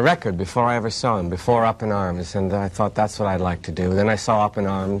on a record before I ever saw him, before Up in Arms, and I thought that's what I'd like to do. Then I saw Up in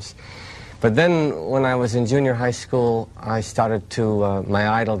Arms. But then when I was in junior high school, I started to, my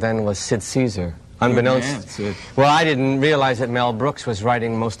idol then was Sid Caesar. Unbeknownst, well, I didn't realize that Mel Brooks was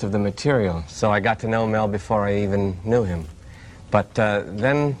writing most of the material, so I got to know Mel before I even knew him. But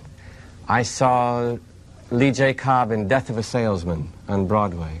then I saw Lee J. Cobb in Death of a Salesman on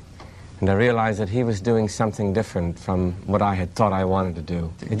Broadway, and I realized that he was doing something different from what I had thought I wanted to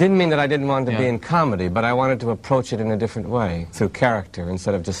do. It didn't mean that I didn't want to be in comedy, but I wanted to approach it in a different way, through character,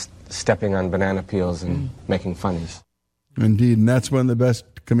 instead of just stepping on banana peels and making funnies. Indeed, and that's when the best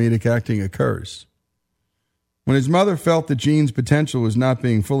comedic acting occurs. When his mother felt that Gene's potential was not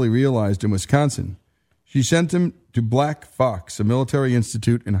being fully realized in Wisconsin, she sent him to Black Fox, a military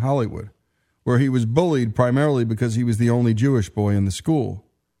institute in Hollywood, where he was bullied primarily because he was the only Jewish boy in the school,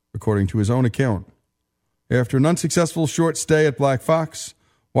 according to his own account. After an unsuccessful short stay at Black Fox,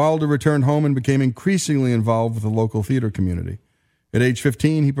 Wilder returned home and became increasingly involved with the local theater community. At age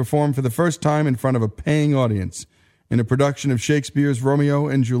 15, he performed for the first time in front of a paying audience in a production of Shakespeare's Romeo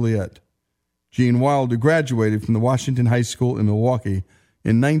and Juliet. Gene Wilder graduated from the Washington High School in Milwaukee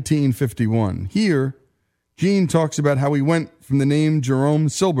in 1951. Here, Gene talks about how he went from the name Jerome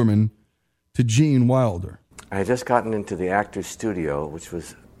Silberman to Gene Wilder. I had just gotten into the actor's studio, which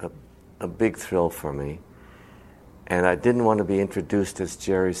was a big thrill for me. And I didn't want to be introduced as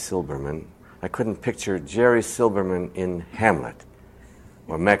Jerry Silberman. I couldn't picture Jerry Silberman in Hamlet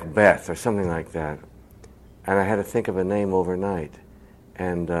or Macbeth or something like that. And I had to think of a name overnight.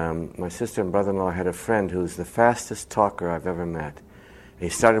 And my sister and brother-in-law had a friend who's the fastest talker I've ever met. He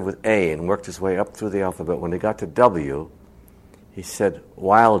started with A and worked his way up through the alphabet. When he got to W, he said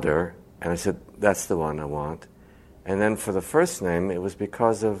Wilder, and I said, that's the one I want. And then for the first name, it was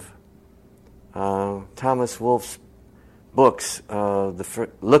because of Thomas Wolfe's books,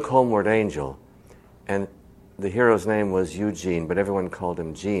 Look Homeward Angel. And the hero's name was Eugene, but everyone called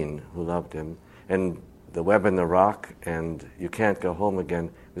him Gene, who loved him. And The Web and the Rock and You Can't Go Home Again,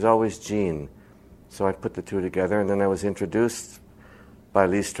 it was always Gene. So I put the two together, and then I was introduced by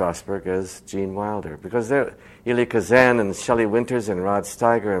Lee Strasberg as Gene Wilder. Because there, Elie Kazan and Shelley Winters and Rod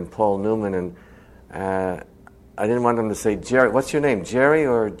Steiger and Paul Newman, and I didn't want them to say, Jerry, what's your name, Jerry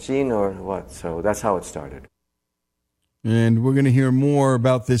or Gene or what? So that's how it started. And we're going to hear more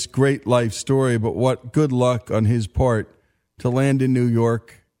about this great life story, but what good luck on his part to land in New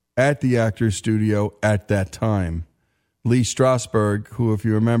York at the Actors Studio at that time. Lee Strasberg, who, if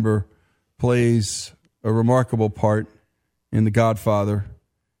you remember, plays a remarkable part in The Godfather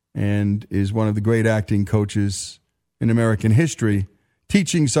and is one of the great acting coaches in American history,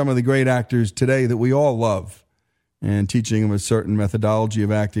 teaching some of the great actors today that we all love and teaching them a certain methodology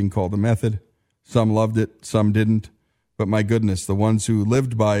of acting called The Method. Some loved it, some didn't. But my goodness, the ones who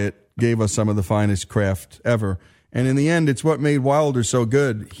lived by it gave us some of the finest craft ever. And in the end, it's what made Wilder so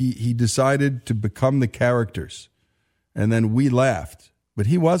good. He decided to become the characters. And then we laughed, but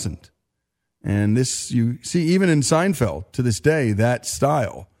he wasn't. And this, you see, even in Seinfeld, to this day, that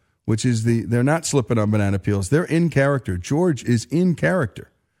style, which is they're not slipping on banana peels. They're in character. George is in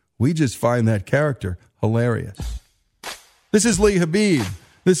character. We just find that character hilarious. This is Lee Habib.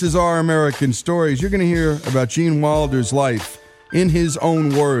 This is Our American Stories. You're going to hear about Gene Wilder's life in his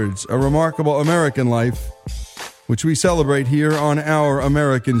own words, a remarkable American life, which we celebrate here on Our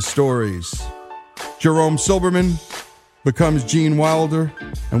American Stories. Jerome Silberman becomes Gene Wilder,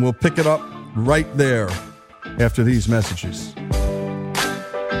 and we'll pick it up right there after these messages.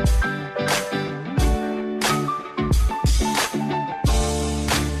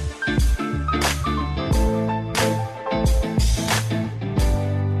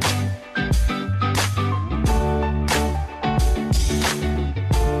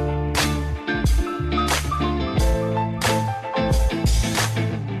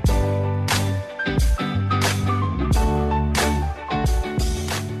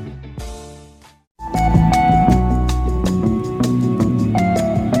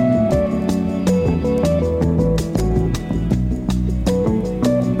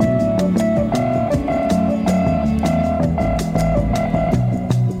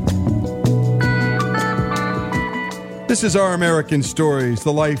 This is Our American Stories,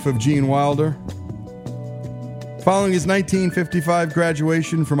 the life of Gene Wilder. Following his 1955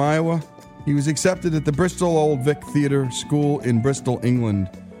 graduation from Iowa, he was accepted at the Bristol Old Vic Theatre School in Bristol,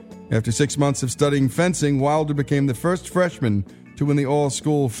 England. After 6 months of studying fencing, Wilder became the first freshman to win the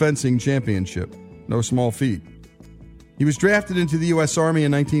all-school fencing championship. No small feat. He was drafted into the U.S. Army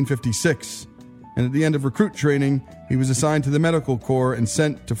in 1956, and at the end of recruit training, he was assigned to the Medical Corps and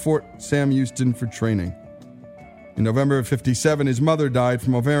sent to Fort Sam Houston for training. In November of 1957, his mother died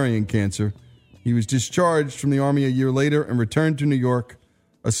from ovarian cancer. He was discharged from the Army a year later and returned to New York.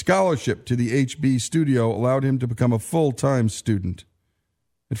 A scholarship to the HB studio allowed him to become a full-time student.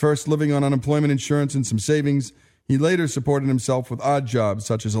 At first living on unemployment insurance and some savings, he later supported himself with odd jobs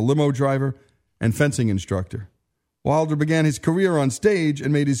such as a limo driver and fencing instructor. Wilder began his career on stage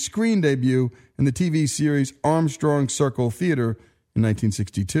and made his screen debut in the TV series Armstrong Circle Theater in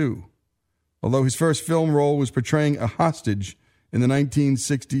 1962. Although his first film role was portraying a hostage in the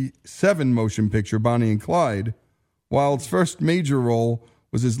 1967 motion picture Bonnie and Clyde, Wilde's first major role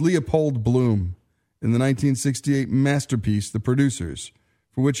was as Leopold Bloom in the 1968 masterpiece The Producers,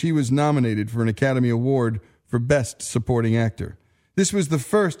 for which he was nominated for an Academy Award for Best Supporting Actor. This was the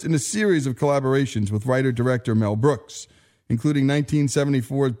first in a series of collaborations with writer-director Mel Brooks, including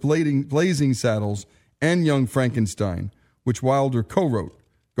 1974's Blazing Saddles and Young Frankenstein, which Wilder co-wrote,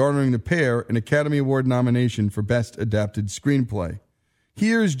 garnering the pair an Academy Award nomination for Best Adapted Screenplay.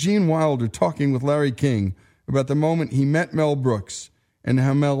 Here's Gene Wilder talking with Larry King about the moment he met Mel Brooks and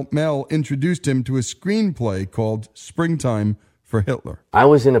how Mel introduced him to a screenplay called Springtime for Hitler. I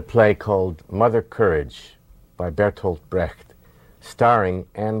was in a play called Mother Courage by Bertolt Brecht, starring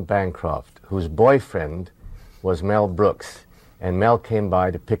Anne Bancroft, whose boyfriend was Mel Brooks, and Mel came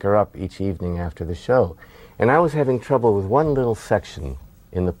by to pick her up each evening after the show. And I was having trouble with one little section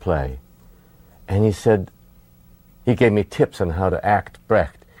in the play. And he said, he gave me tips on how to act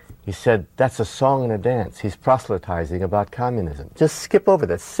Brecht. He said, that's a song and a dance. He's proselytizing about communism. Just skip over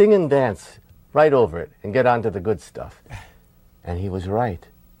that. Sing and dance right over it and get on to the good stuff. And he was right.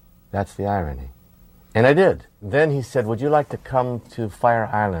 That's the irony. And I did. Then he said, would you like to come to Fire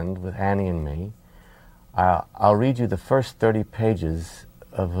Island with Annie and me? I'll read you the first 30 pages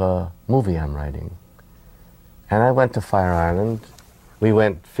of a movie I'm writing. And I went to Fire Island. We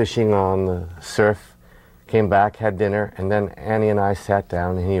went fishing on the surf, came back, had dinner, and then Annie and I sat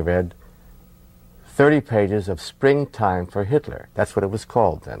down and he read 30 pages of Springtime for Hitler. That's what it was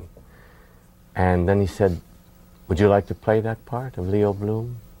called then. And then he said, would you like to play that part of Leo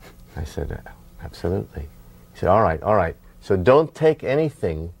Bloom? I said, absolutely. He said, all right. So don't take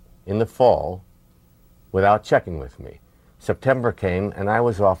anything in the fall without checking with me. September came, and I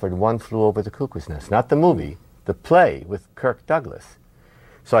was offered One Flew Over the Cuckoo's Nest. Not the movie, the play with Kirk Douglas.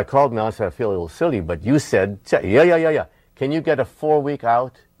 So I called Mel and said, I feel a little silly, but you said, yeah. Can you get a 4-week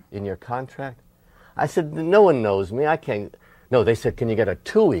out in your contract? I said, no one knows me. I can't. No, they said, can you get a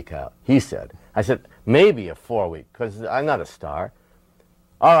 2-week out? He said. I said, maybe a 4-week, because I'm not a star.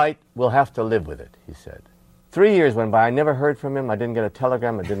 All right, we'll have to live with it, he said. 3 years went by. I never heard from him. I didn't get a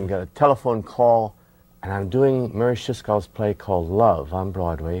telegram. I didn't get a telephone call. And I'm doing Murray Shiskov's play called Love on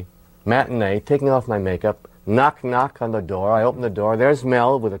Broadway. Matinee, taking off my makeup. Knock, knock on the door. I open the door. There's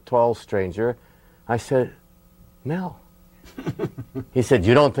Mel with a tall stranger. I said, Mel. He said,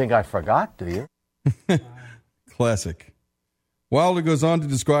 you don't think I forgot, do you? Classic. Wilder goes on to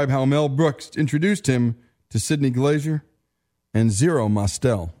describe how Mel Brooks introduced him to Sidney Glazier and Zero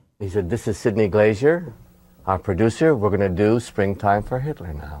Mostel. He said, this is Sidney Glazier, our producer. We're going to do Springtime for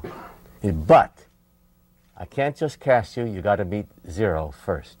Hitler now. But I can't just cast you. You got to meet Zero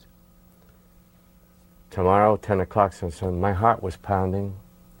first. Tomorrow, 10 o'clock, so my heart was pounding.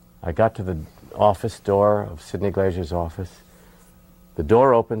 I got to the office door of Sidney Glazier's office. The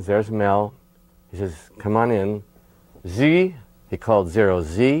door opens. There's Mel. He says, come on in. Z, he called Zero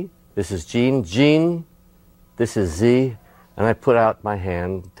Z. This is Gene. Gene, this is Z. And I put out my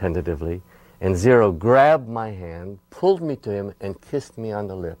hand tentatively. And Zero grabbed my hand, pulled me to him, and kissed me on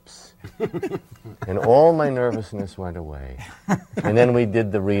the lips. And all my nervousness went away. And then we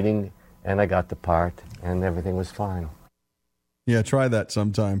did the reading, and I got the part, and everything was fine. Yeah, try that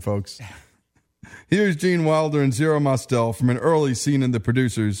sometime, folks. Here's Gene Wilder and Zero Mostel from an early scene in The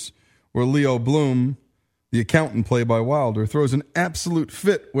Producers, where Leo Bloom, the accountant played by Wilder, throws an absolute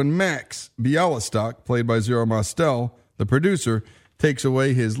fit when Max Bialystock, played by Zero Mostel, the producer, takes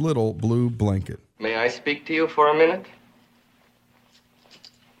away his little blue blanket. May I speak to you for a minute?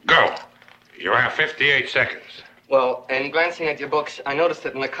 Go. You have 58 seconds. Well, in glancing at your books, I noticed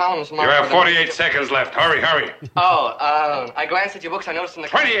that in the columns You have 48 seconds left. Hurry. I glanced at your books, I noticed in the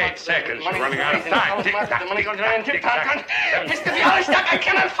 28 seconds. You're running out of time. Mr. Bialystock, I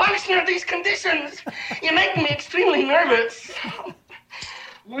cannot function under these conditions. You're making me extremely nervous.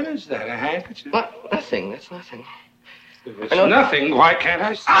 What is that, a handkerchief? Nothing, that's nothing. If it's nothing, why can't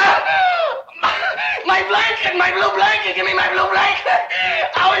I see? My blanket, my blue blanket. Give me my blue blanket.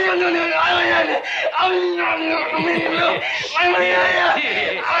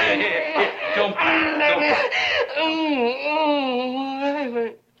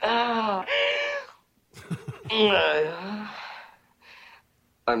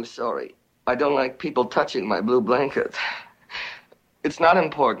 I'm sorry. I don't like people touching my blue blanket. It's not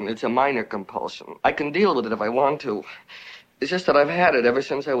important. It's a minor compulsion. I can deal with it if I want to. It's just that I've had it ever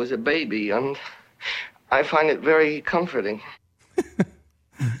since I was a baby, and I find it very comforting.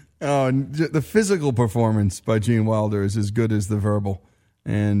 The physical performance by Gene Wilder is as good as the verbal.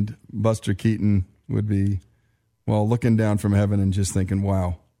 And Buster Keaton would be, looking down from heaven and just thinking,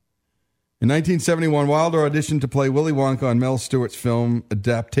 wow. In 1971, Wilder auditioned to play Willy Wonka on Mel Stewart's film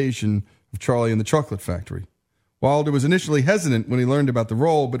adaptation of Charlie and the Chocolate Factory. Wilder was initially hesitant when he learned about the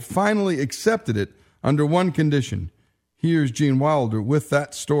role, but finally accepted it under one condition. Here's Gene Wilder with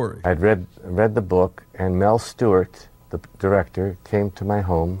that story. I'd read the book, and Mel Stewart, the director, came to my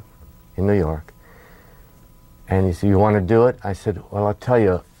home in New York. And he said, you want to do it? I said, well, I'll tell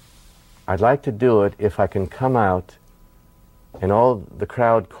you, I'd like to do it if I can come out and all the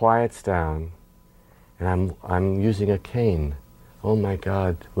crowd quiets down and I'm using a cane. Oh my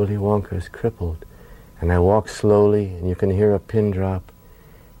God, Willy Wonka is crippled. And I walk slowly, and you can hear a pin drop,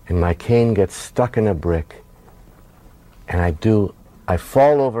 and my cane gets stuck in a brick, and I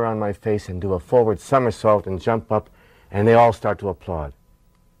fall over on my face and do a forward somersault and jump up, and they all start to applaud.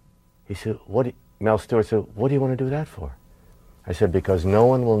 He said, Mel Stewart said, what do you want to do that for? I said, because no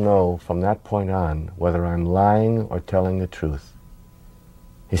one will know from that point on whether I'm lying or telling the truth.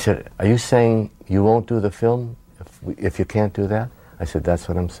 He said, are you saying you won't do the film if you can't do that? I said, that's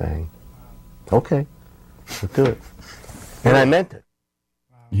what I'm saying. Okay, we'll do it. And I meant it.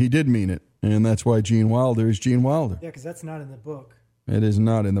 He did mean it, and that's why Gene Wilder is Gene Wilder. Yeah, because that's not in the book. It is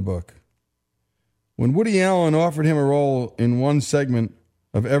not in the book. When Woody Allen offered him a role in one segment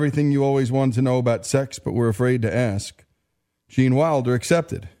of Everything You Always Wanted to Know About Sex But Were Afraid to Ask, Gene Wilder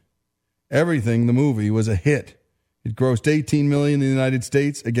accepted. Everything, the movie, was a hit. It grossed $18 million in the United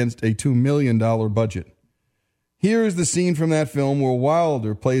States against a $2 million budget. Here is the scene from that film where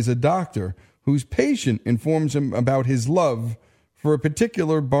Wilder plays a doctor whose patient informs him about his love for a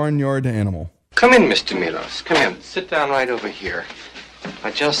particular barnyard animal. Come in, Mr. Milos. Come in. Sit down right over here.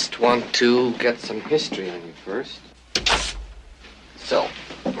 I just want to get some history on you first. So,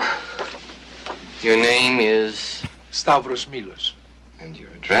 your name is? Stavros Milos. And your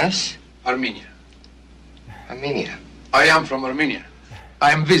address? Armenia. Armenia. I am from Armenia.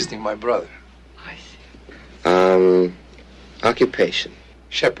 I am visiting my brother. Occupation?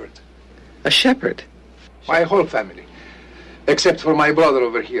 Shepherd. A shepherd? My whole family. Except for my brother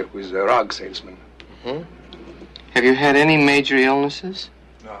over here, who is a rug salesman. Mm-hmm. Have you had any major illnesses?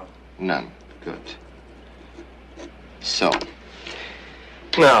 No. None. Good. So,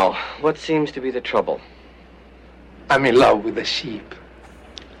 now, what seems to be the trouble? I'm in love with a sheep.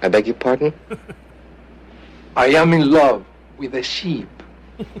 I beg your pardon? I am in love with a sheep.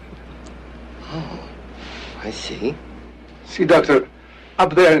 Oh, I see. See, Doctor,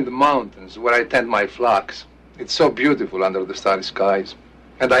 up there in the mountains where I tend my flocks, it's so beautiful under the starry skies.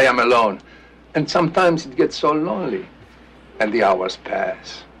 And I am alone. And sometimes it gets so lonely. And the hours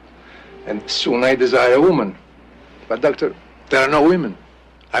pass. And soon I desire a woman. But, Doctor, there are no women.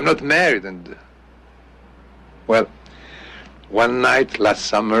 I'm not married and... Well, one night last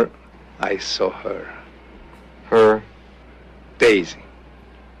summer, I saw her. Her? Daisy.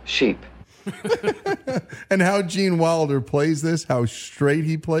 Sheep. And how Gene Wilder plays this, how straight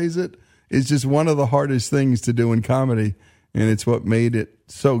he plays it, is just one of the hardest things to do in comedy. And it's what made it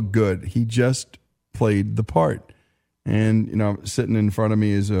so good. He just played the part. And, you know, sitting in front of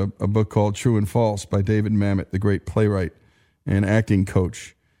me is a book called True and False by David Mamet, the great playwright and acting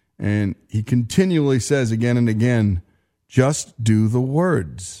coach. And he continually says again and again, just do the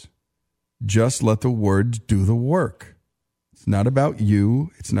words. Just let the words do the work. It's not about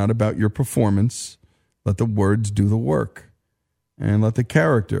you. It's not about your performance. Let the words do the work. And let the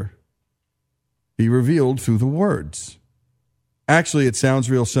character be revealed through the words. Actually, it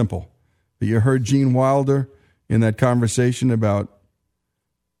sounds real simple. But you heard Gene Wilder in that conversation about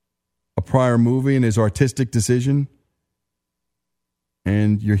a prior movie and his artistic decision.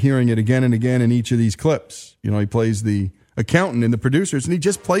 And you're hearing it again and again in each of these clips. You know, he plays the accountant and the producers, and he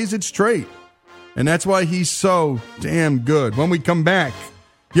just plays it straight. And that's why he's so damn good. When we come back,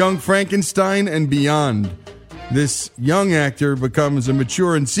 Young Frankenstein and beyond. This young actor becomes a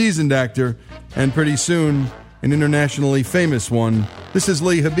mature and seasoned actor, and pretty soon, an internationally famous one. This is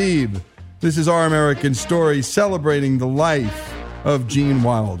Lee Habib. This is Our American Story, celebrating the life of Gene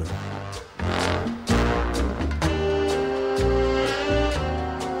Wilder.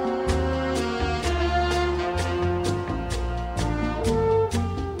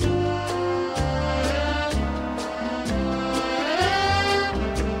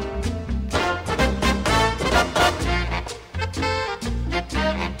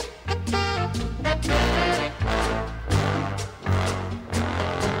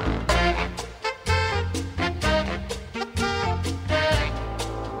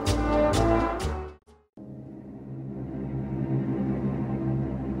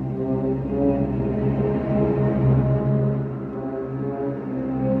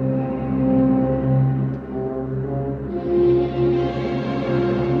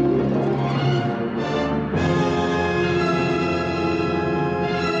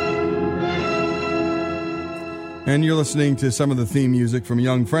 And you're listening to some of the theme music from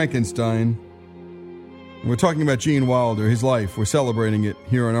Young Frankenstein. And we're talking about Gene Wilder, his life. We're celebrating it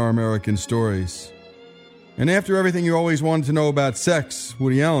here on Our American Stories. And after Everything You Always Wanted to Know About Sex,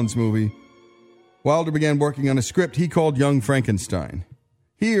 Woody Allen's movie, Wilder began working on a script he called Young Frankenstein.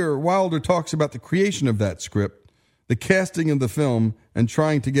 Here, Wilder talks about the creation of that script, the casting of the film, and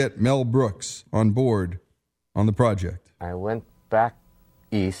trying to get Mel Brooks on board on the project. I went back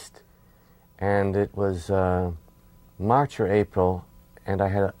east, and it was March or April, and I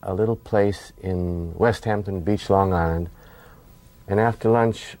had a little place in West Hampton Beach, Long Island. And after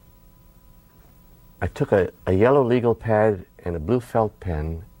lunch, I took a yellow legal pad and a blue felt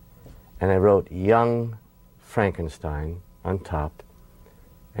pen, and I wrote Young Frankenstein on top.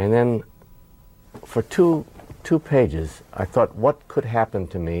 And then for two pages, I thought, what could happen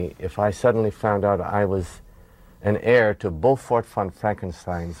to me if I suddenly found out I was an heir to Beaufort von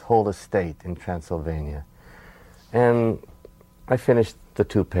Frankenstein's whole estate in Transylvania? And I finished the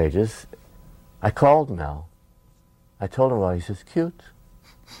 2 pages. I called Mel. I told him, well, he says, cute.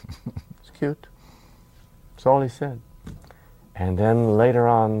 It's cute. That's all he said. And then later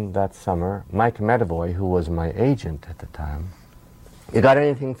on that summer, Mike Medavoy, who was my agent at the time, you got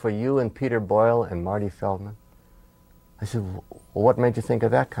anything for you and Peter Boyle and Marty Feldman? I said, well, what made you think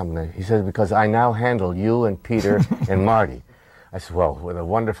of that combination? He said, because I now handle you and Peter and Marty. I said, well, with a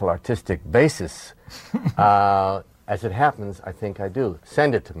wonderful artistic basis, as it happens, I think I do.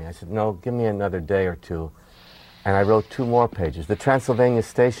 Send it to me. I said, no, give me another day or 2. And I wrote 2 more pages. The Transylvania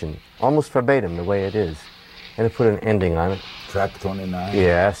Station, almost verbatim the way it is. And I put an ending on it. Track 29.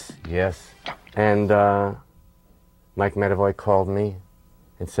 Yes, yes. And Mike Medavoy called me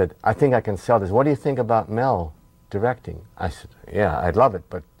and said, I think I can sell this. What do you think about Mel directing? I said, yeah, I'd love it,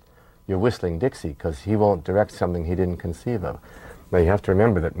 but you're whistling Dixie, because he won't direct something he didn't conceive of. Now, you have to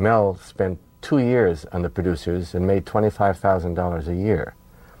remember that Mel spent 2 years on the producers and made $25,000 a year.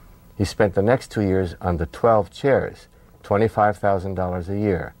 He spent the next 2 years on the 12 chairs, $25,000 a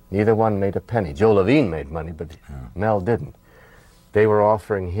year. Neither one made a penny. Joe Levine made money, but Mel didn't. They were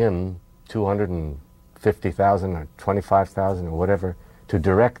offering him $250,000 or $25,000 or whatever to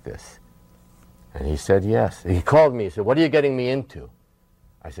direct this. And he said yes. He called me. He said, what are you getting me into?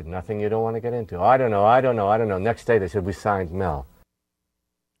 I said, nothing you don't want to get into. I don't know. Next day they said, we signed Mel.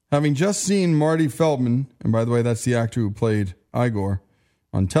 Having just seen Marty Feldman, and by the way, that's the actor who played Igor,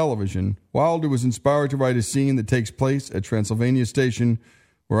 on television, Wilder was inspired to write a scene that takes place at Transylvania Station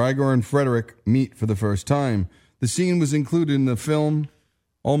where Igor and Frederick meet for the first time. The scene was included in the film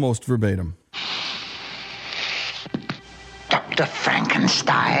almost verbatim. Dr.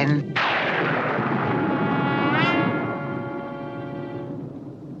 Frankenstein.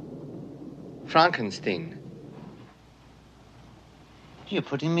 Frankenstein. You're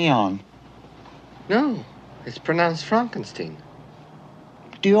putting me on. No, it's pronounced Frankenstein.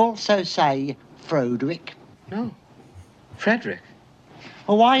 Do you also say Froderick? No, Frederick.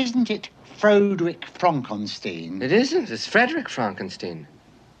 Well, why isn't it Froderick Frankenstein? It isn't. It's Frederick Frankenstein.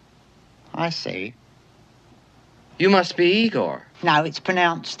 I see. You must be Igor. No, it's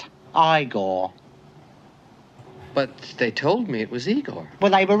pronounced Igor. But they told me it was Igor.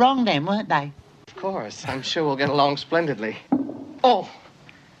 Well, they were wrong then, weren't they? Of course. I'm sure we'll get along splendidly. Oh,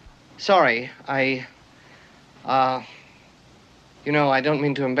 sorry. You know, I don't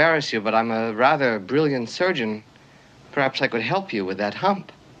mean to embarrass you, but I'm a rather brilliant surgeon. Perhaps I could help you with that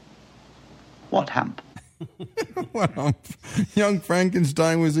hump. What hump? What hump? Young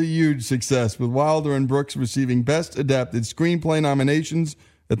Frankenstein was a huge success, with Wilder and Brooks receiving Best Adapted Screenplay nominations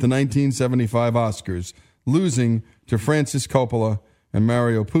at the 1975 Oscars, losing to Francis Coppola and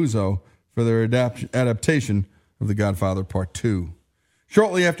Mario Puzo for their adaptation of The Godfather Part 2.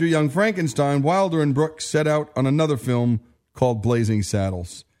 Shortly after Young Frankenstein, Wilder and Brooks set out on another film called Blazing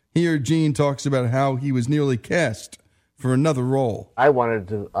Saddles. Here, Gene talks about how he was nearly cast for another role. I wanted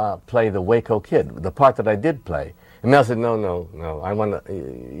to play the Waco Kid, the part that I did play. And Mel said, no,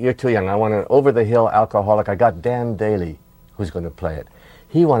 you're too young. I want an over-the-hill alcoholic. I got Dan Daly who's going to play it.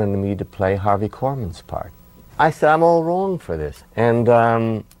 He wanted me to play Harvey Korman's part. I said, I'm all wrong for this.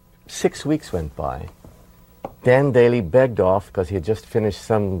 And 6 weeks went by. Dan Daly begged off because he had just finished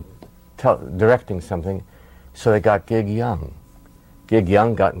directing something, so they got Gig Young. Gig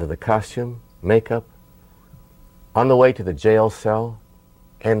Young got into the costume, makeup, on the way to the jail cell,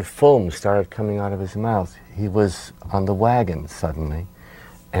 and foam started coming out of his mouth. He was on the wagon suddenly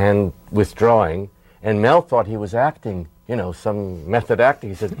and withdrawing, and Mel thought he was acting, some method acting.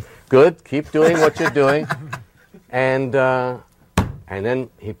 He said, good, keep doing what you're doing. And then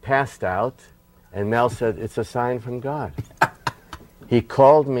he passed out, and Mel said, it's a sign from God. He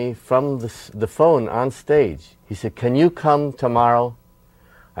called me from the phone on stage. He said, can you come tomorrow?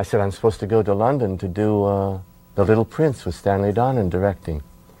 I said, I'm supposed to go to London to do The Little Prince with Stanley Donen directing.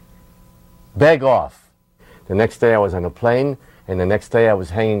 Beg off. The next day I was on a plane, and the next day I was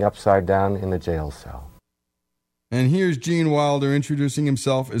hanging upside down in the jail cell. And here's Gene Wilder introducing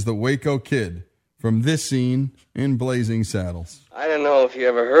himself as the Waco Kid from this scene in Blazing Saddles. I don't know if you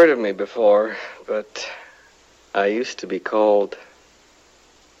ever heard of me before, but I used to be called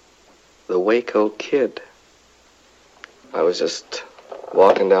the Waco Kid. I was just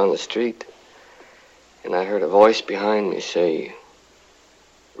walking down the street, and I heard a voice behind me say,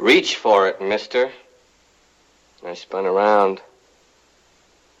 reach for it, mister. And I spun around,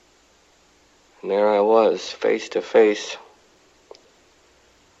 and there I was, face to face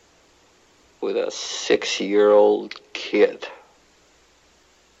with a 6-year-old kid.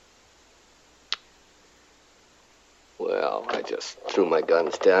 Well, I just threw my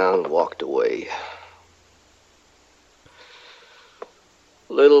guns down and walked away.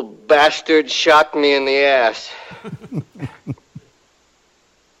 Little bastard shot me in the ass.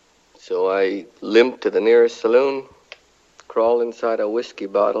 So I limped to the nearest saloon, crawled inside a whiskey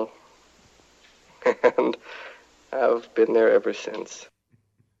bottle, and I've been there ever since.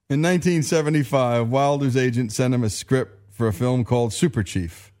 In 1975, Wilder's agent sent him a script for a film called Super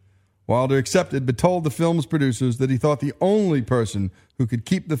Chief. Wilder accepted, but told the film's producers that he thought the only person who could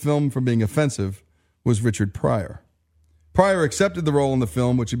keep the film from being offensive was Richard Pryor. Pryor accepted the role in the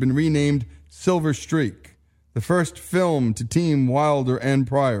film, which had been renamed Silver Streak, the first film to team Wilder and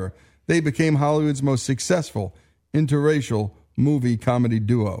Pryor. They became Hollywood's most successful interracial movie comedy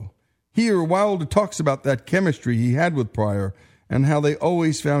duo. Here, Wilder talks about that chemistry he had with Pryor and how they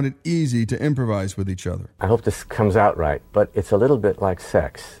always found it easy to improvise with each other. I hope this comes out right, but it's a little bit like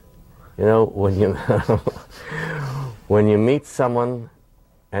sex. You know, when you meet someone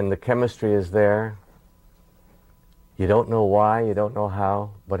and the chemistry is there, you don't know why, you don't know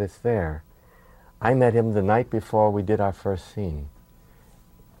how, but it's there. I met him the night before we did our first scene.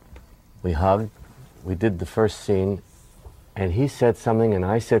 We hugged, we did the first scene, and he said something and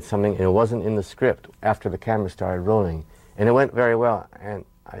I said something, and it wasn't in the script after the camera started rolling. And it went very well. And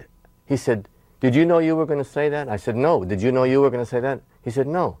he said, "Did you know you were going to say that?" I said, "No." "Did you know you were going to say that?" He said,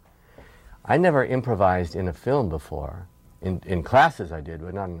 "No." I never improvised in a film before. In classes I did,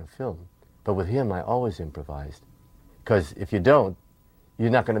 but not in a film. But with him, I always improvised. Because if you don't, you're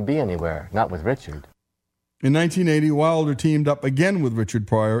not going to be anywhere, not with Richard. In 1980, Wilder teamed up again with Richard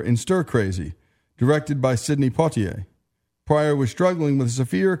Pryor in Stir Crazy, directed by Sidney Poitier. Pryor was struggling with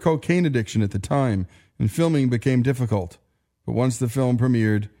severe cocaine addiction at the time, and filming became difficult. But once the film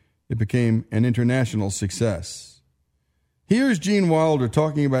premiered, it became an international success. Here's Gene Wilder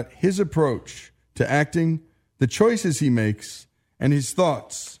talking about his approach to acting, the choices he makes, and his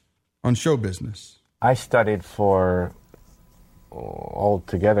thoughts on show business. I studied for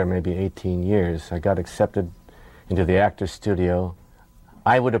altogether maybe 18 years. I got accepted into the Actors Studio.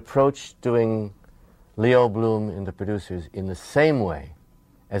 I would approach doing Leo Bloom in The Producers in the same way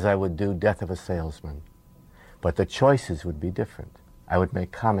as I would do Death of a Salesman. But the choices would be different. I would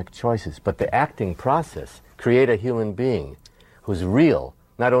make comic choices. But the acting process, create a human being who's real,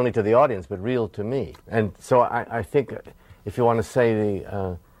 not only to the audience, but real to me. And so I think if you want to say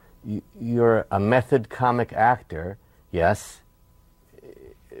you're a method comic actor, yes,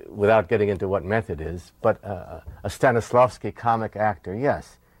 without getting into what method is, but a Stanislavski comic actor,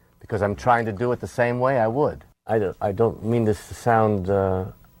 yes, because I'm trying to do it the same way I would. I don't mean this to sound,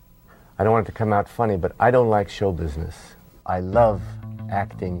 I don't want it to come out funny, but I don't like show business. I love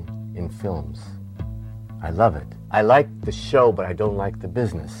acting in films. I love it. I like the show, but I don't like the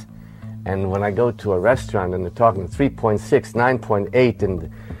business. And when I go to a restaurant and they're talking 3.6, 9.8,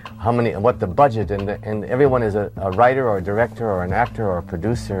 and how many, what the budget, and everyone is a writer or a director or an actor or a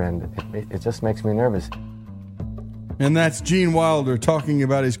producer, and it just makes me nervous. And that's Gene Wilder talking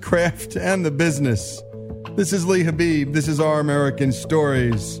about his craft and the business. This is Lee Habib. This is Our American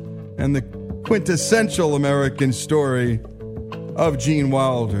Stories, and the quintessential American story of Gene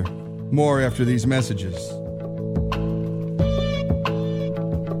Wilder. More after these messages.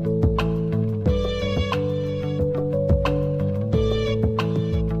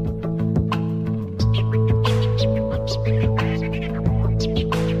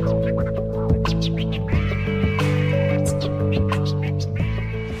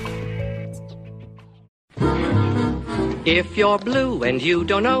 If you're blue and you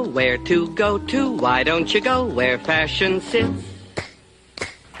don't know where to go to, why don't you go where fashion sits?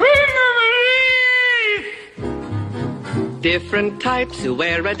 Different types who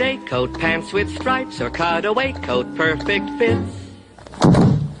wear a day coat, pants with stripes, or cutaway coat, perfect fits.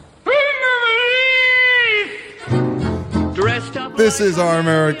 Dressed up. This is Our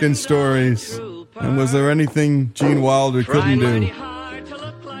American Stories. And was there anything Gene Wilder couldn't do?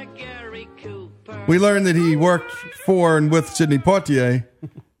 We learned that he worked for and with Sidney Poitier,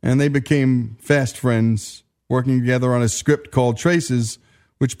 and they became fast friends, working together on a script called Traces,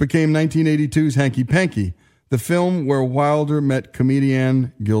 which became 1982's Hanky Panky, the film where Wilder met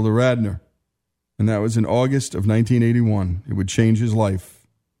comedian Gilda Radner. And that was in August of 1981. It would change his life.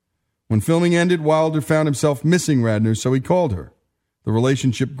 When filming ended, Wilder found himself missing Radner, so he called her. The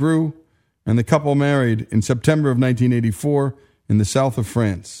relationship grew, and the couple married in September of 1984 in the south of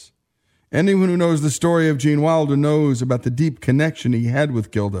France. Anyone who knows the story of Gene Wilder knows about the deep connection he had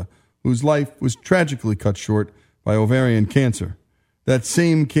with Gilda, whose life was tragically cut short by ovarian cancer. That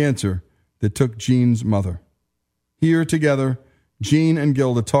same cancer that took Jean's mother. Here together, Jean and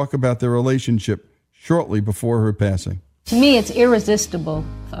Gilda talk about their relationship shortly before her passing. To me, it's irresistible.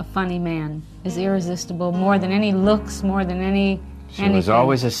 A funny man is irresistible more than any looks, more than any She anything. was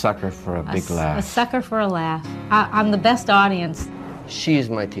always a sucker for a big laugh. A sucker for a laugh. I'm the best audience. She is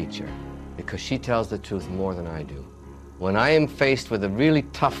my teacher because she tells the truth more than I do. When I am faced with a really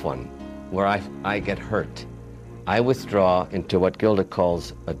tough one where I get hurt, I withdraw into what Gilda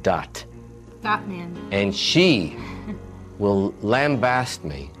calls a dot. Dot man. And she will lambast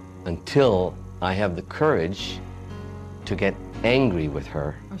me until I have the courage to get angry with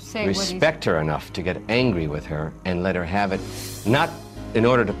her, Or say respect her enough to get angry with her and let her have it, not in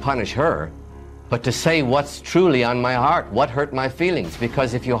order to punish her, but to say what's truly on my heart, what hurt my feelings.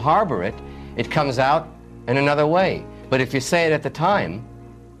 Because if you harbor it, it comes out in another way. But if you say it at the time,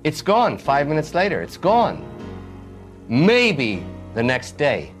 it's gone. 5 minutes later, it's gone. Maybe the next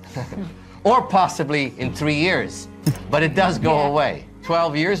day, or possibly in 3 years, but it does go away.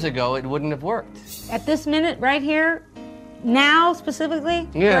 12 years ago, it wouldn't have worked. At this minute, right here, now specifically,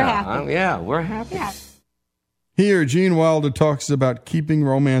 we're happy. We're happy. Yeah. Here, Gene Wilder talks about keeping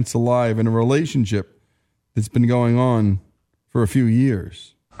romance alive in a relationship that's been going on for a few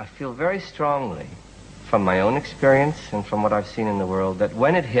years. I feel very strongly from my own experience and from what I've seen in the world that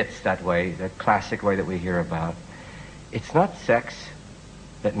when it hits that way, that classic way that we hear about, it's not sex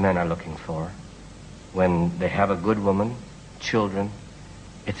that men are looking for. When they have a good woman, children,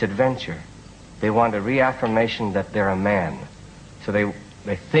 it's adventure. They want a reaffirmation that they're a man. So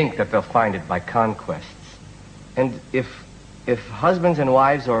they think that they'll find it by conquests. And if husbands and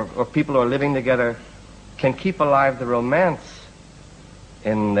wives or people who are living together can keep alive the romance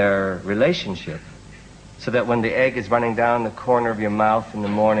in their relationship, so that when the egg is running down the corner of your mouth in the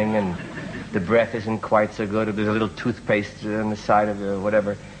morning and the breath isn't quite so good, or there's a little toothpaste on the side of it or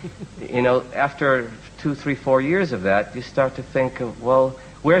whatever, you know, after 2, 3, 4 years of that, you start to think of, well,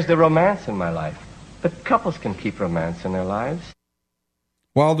 where's the romance in my life? But couples can keep romance in their lives.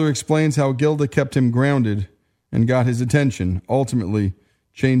 Wilder explains how Gilda kept him grounded and got his attention, ultimately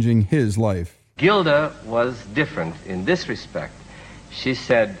changing his life. Gilda was different in this respect. She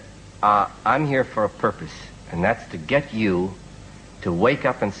said, I'm here for a purpose, and that's to get you to wake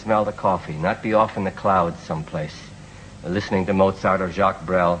up and smell the coffee, not be off in the clouds someplace, listening to Mozart or Jacques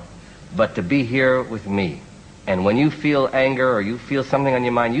Brel, but to be here with me. And when you feel anger or you feel something on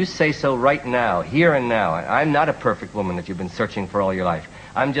your mind, you say so right now, here and now. I'm not a perfect woman that you've been searching for all your life.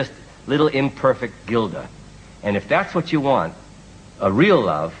 I'm just little imperfect Gilda. And if that's what you want, a real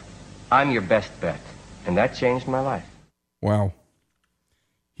love, I'm your best bet. And that changed my life. Wow.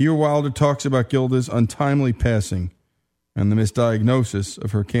 Here Wilder talks about Gilda's untimely passing and the misdiagnosis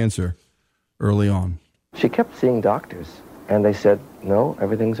of her cancer early on. She kept seeing doctors, and they said, no,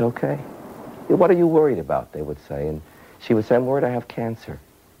 everything's okay. What are you worried about, they would say. And she would say, I'm worried I have cancer.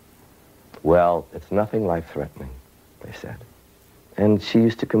 Well, it's nothing life-threatening, they said. And she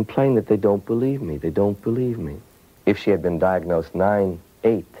used to complain that they don't believe me, they don't believe me. If she had been diagnosed 9,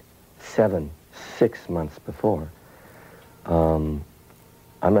 8, 7, 6 months before,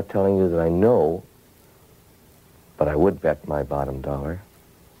 I'm not telling you that I know, but I would bet my bottom dollar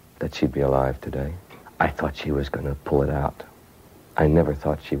that she'd be alive today. I thought she was going to pull it out. I never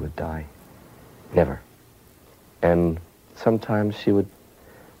thought she would die. Never. And sometimes she would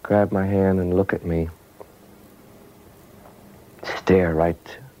grab my hand and look at me, stare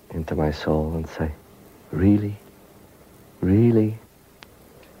right into my soul and say, really? Really?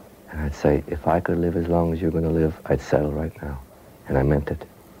 And I'd say, if I could live as long as you're going to live, I'd settle right now. And I meant it.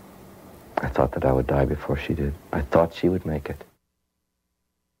 I thought that I would die before she did. I thought she would make it.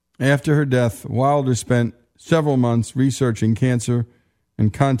 After her death, Wilder spent several months researching cancer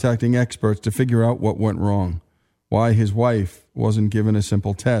and contacting experts to figure out what went wrong, why his wife wasn't given a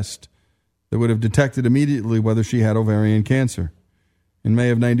simple test that would have detected immediately whether she had ovarian cancer. In May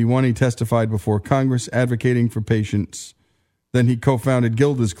of '91, he testified before Congress advocating for patients. Then he co-founded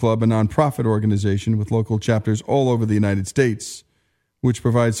Gilda's Club, a nonprofit organization with local chapters all over the United States, which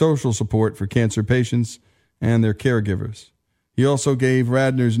provides social support for cancer patients and their caregivers. He also gave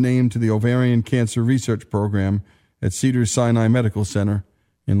Radner's name to the ovarian cancer research program at Cedars-Sinai Medical Center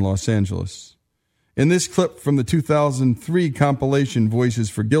in Los Angeles. In this clip from the 2003 compilation Voices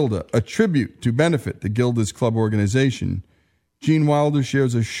for Gilda, a tribute to benefit the Gilda's Club organization, Gene Wilder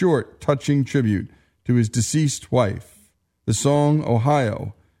shares a short, touching tribute to his deceased wife. The song,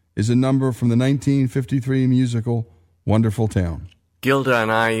 Ohio, is a number from the 1953 musical Wonderful Town. Gilda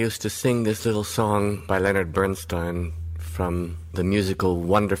and I used to sing this little song by Leonard Bernstein from the musical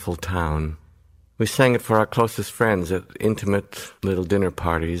Wonderful Town. We sang it for our closest friends at intimate little dinner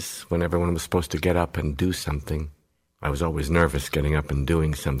parties when everyone was supposed to get up and do something. I was always nervous getting up and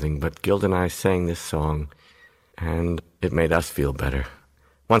doing something, but Gilda and I sang this song, and it made us feel better.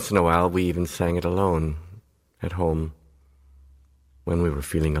 Once in a while, we even sang it alone at home when we were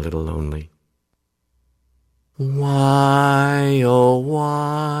feeling a little lonely. Why, oh,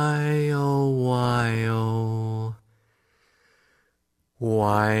 why, oh, why, oh,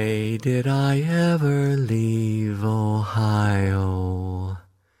 why did I ever leave Ohio?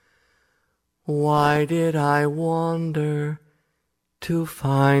 Why did I wander to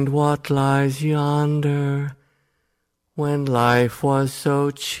find what lies yonder when life was so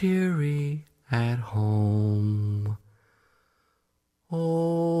cheery at home?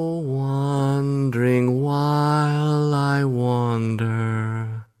 Oh, wandering while I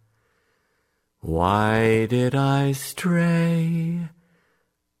wander, why did I stray?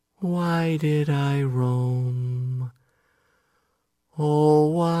 Why did I roam? Oh,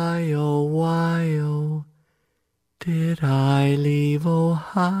 why, did I leave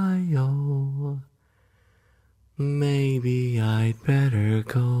Ohio? Maybe I'd better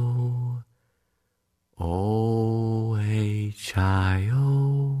go. O-H-I-O.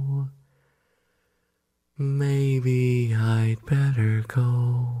 Maybe I'd better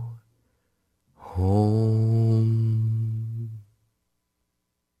go home.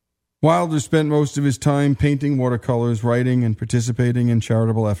 Wilder spent most of his time painting watercolors, writing, and participating in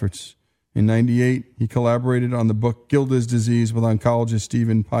charitable efforts. In 1998, he collaborated on the book Gilda's Disease with oncologist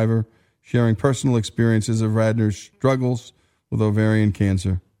Stephen Piver, sharing personal experiences of Radner's struggles with ovarian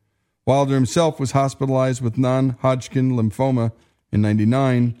cancer. Wilder himself was hospitalized with non-Hodgkin lymphoma in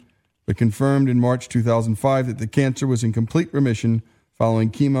 1999, but confirmed in March 2005 that the cancer was in complete remission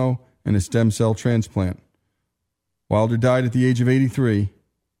following chemo and a stem cell transplant. Wilder died at the age of 83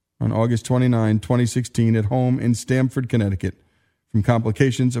 on August 29, 2016, at home in Stamford, Connecticut, from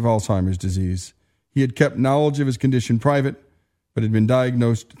complications of Alzheimer's disease. He had kept knowledge of his condition private, but had been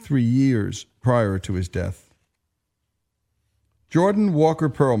diagnosed 3 years prior to his death. Jordan Walker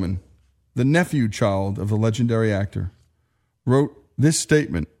Perlman, the nephew child of the legendary actor, wrote this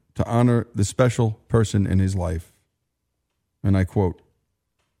statement to honor the special person in his life. And I quote,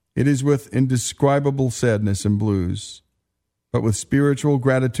 "It is with indescribable sadness and blues, but with spiritual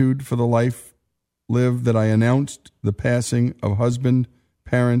gratitude for the life lived that I announced the passing of husband,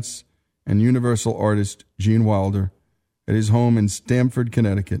 parents, and universal artist Gene Wilder at his home in Stamford,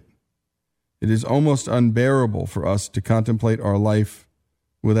 Connecticut. It is almost unbearable for us to contemplate our life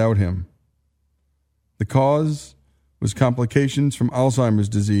without him. The cause was complications from Alzheimer's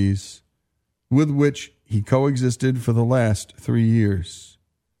disease, with which he coexisted for the last 3 years.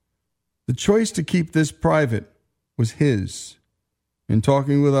 The choice to keep this private was his, in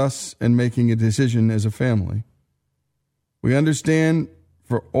talking with us and making a decision as a family. We understand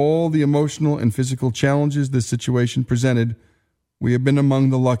for all the emotional and physical challenges this situation presented, we have been among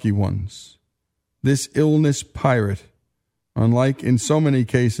the lucky ones. This illness pirate, unlike in so many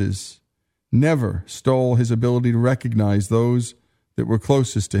cases, never stole his ability to recognize those that were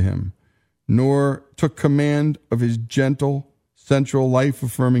closest to him, nor took command of his gentle, central,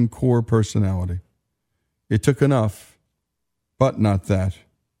 life-affirming core personality. It took enough, but not that.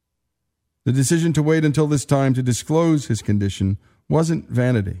 The decision to wait until this time to disclose his condition wasn't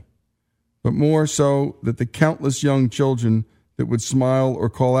vanity, but more so that the countless young children that would smile or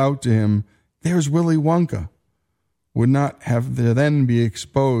call out to him, 'There's Willy Wonka,' would not have to then be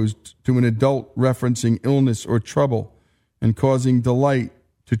exposed to an adult referencing illness or trouble and causing delight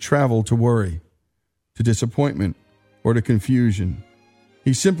to travel to worry, to disappointment, or to confusion.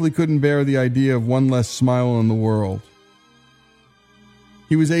 He simply couldn't bear the idea of one less smile in the world.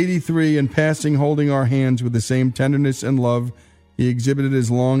 He was 83 and passing, holding our hands with the same tenderness and love he exhibited as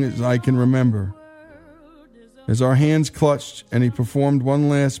long as I can remember. As our hands clutched and he performed one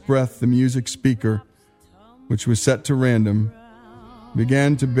last breath, the music speaker, which was set to random,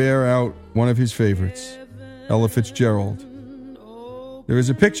 began to bear out one of his favorites, Ella Fitzgerald. There is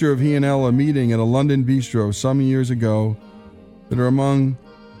a picture of he and Ella meeting at a London bistro some years ago that are among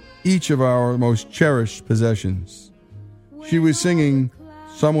each of our most cherished possessions. She was singing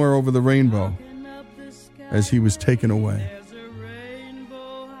 "Somewhere Over the Rainbow" as he was taken away.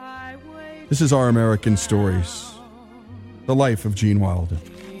 This is Our American Stories, the life of Gene Wilder.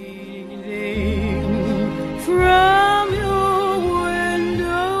 From your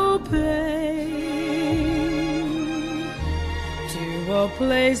window pane to a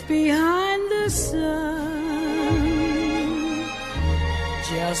place behind the sun,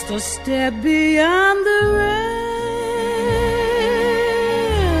 just a step beyond the rain.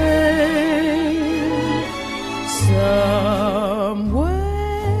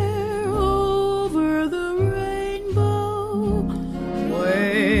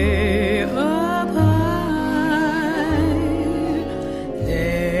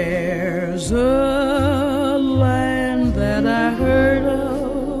 Closer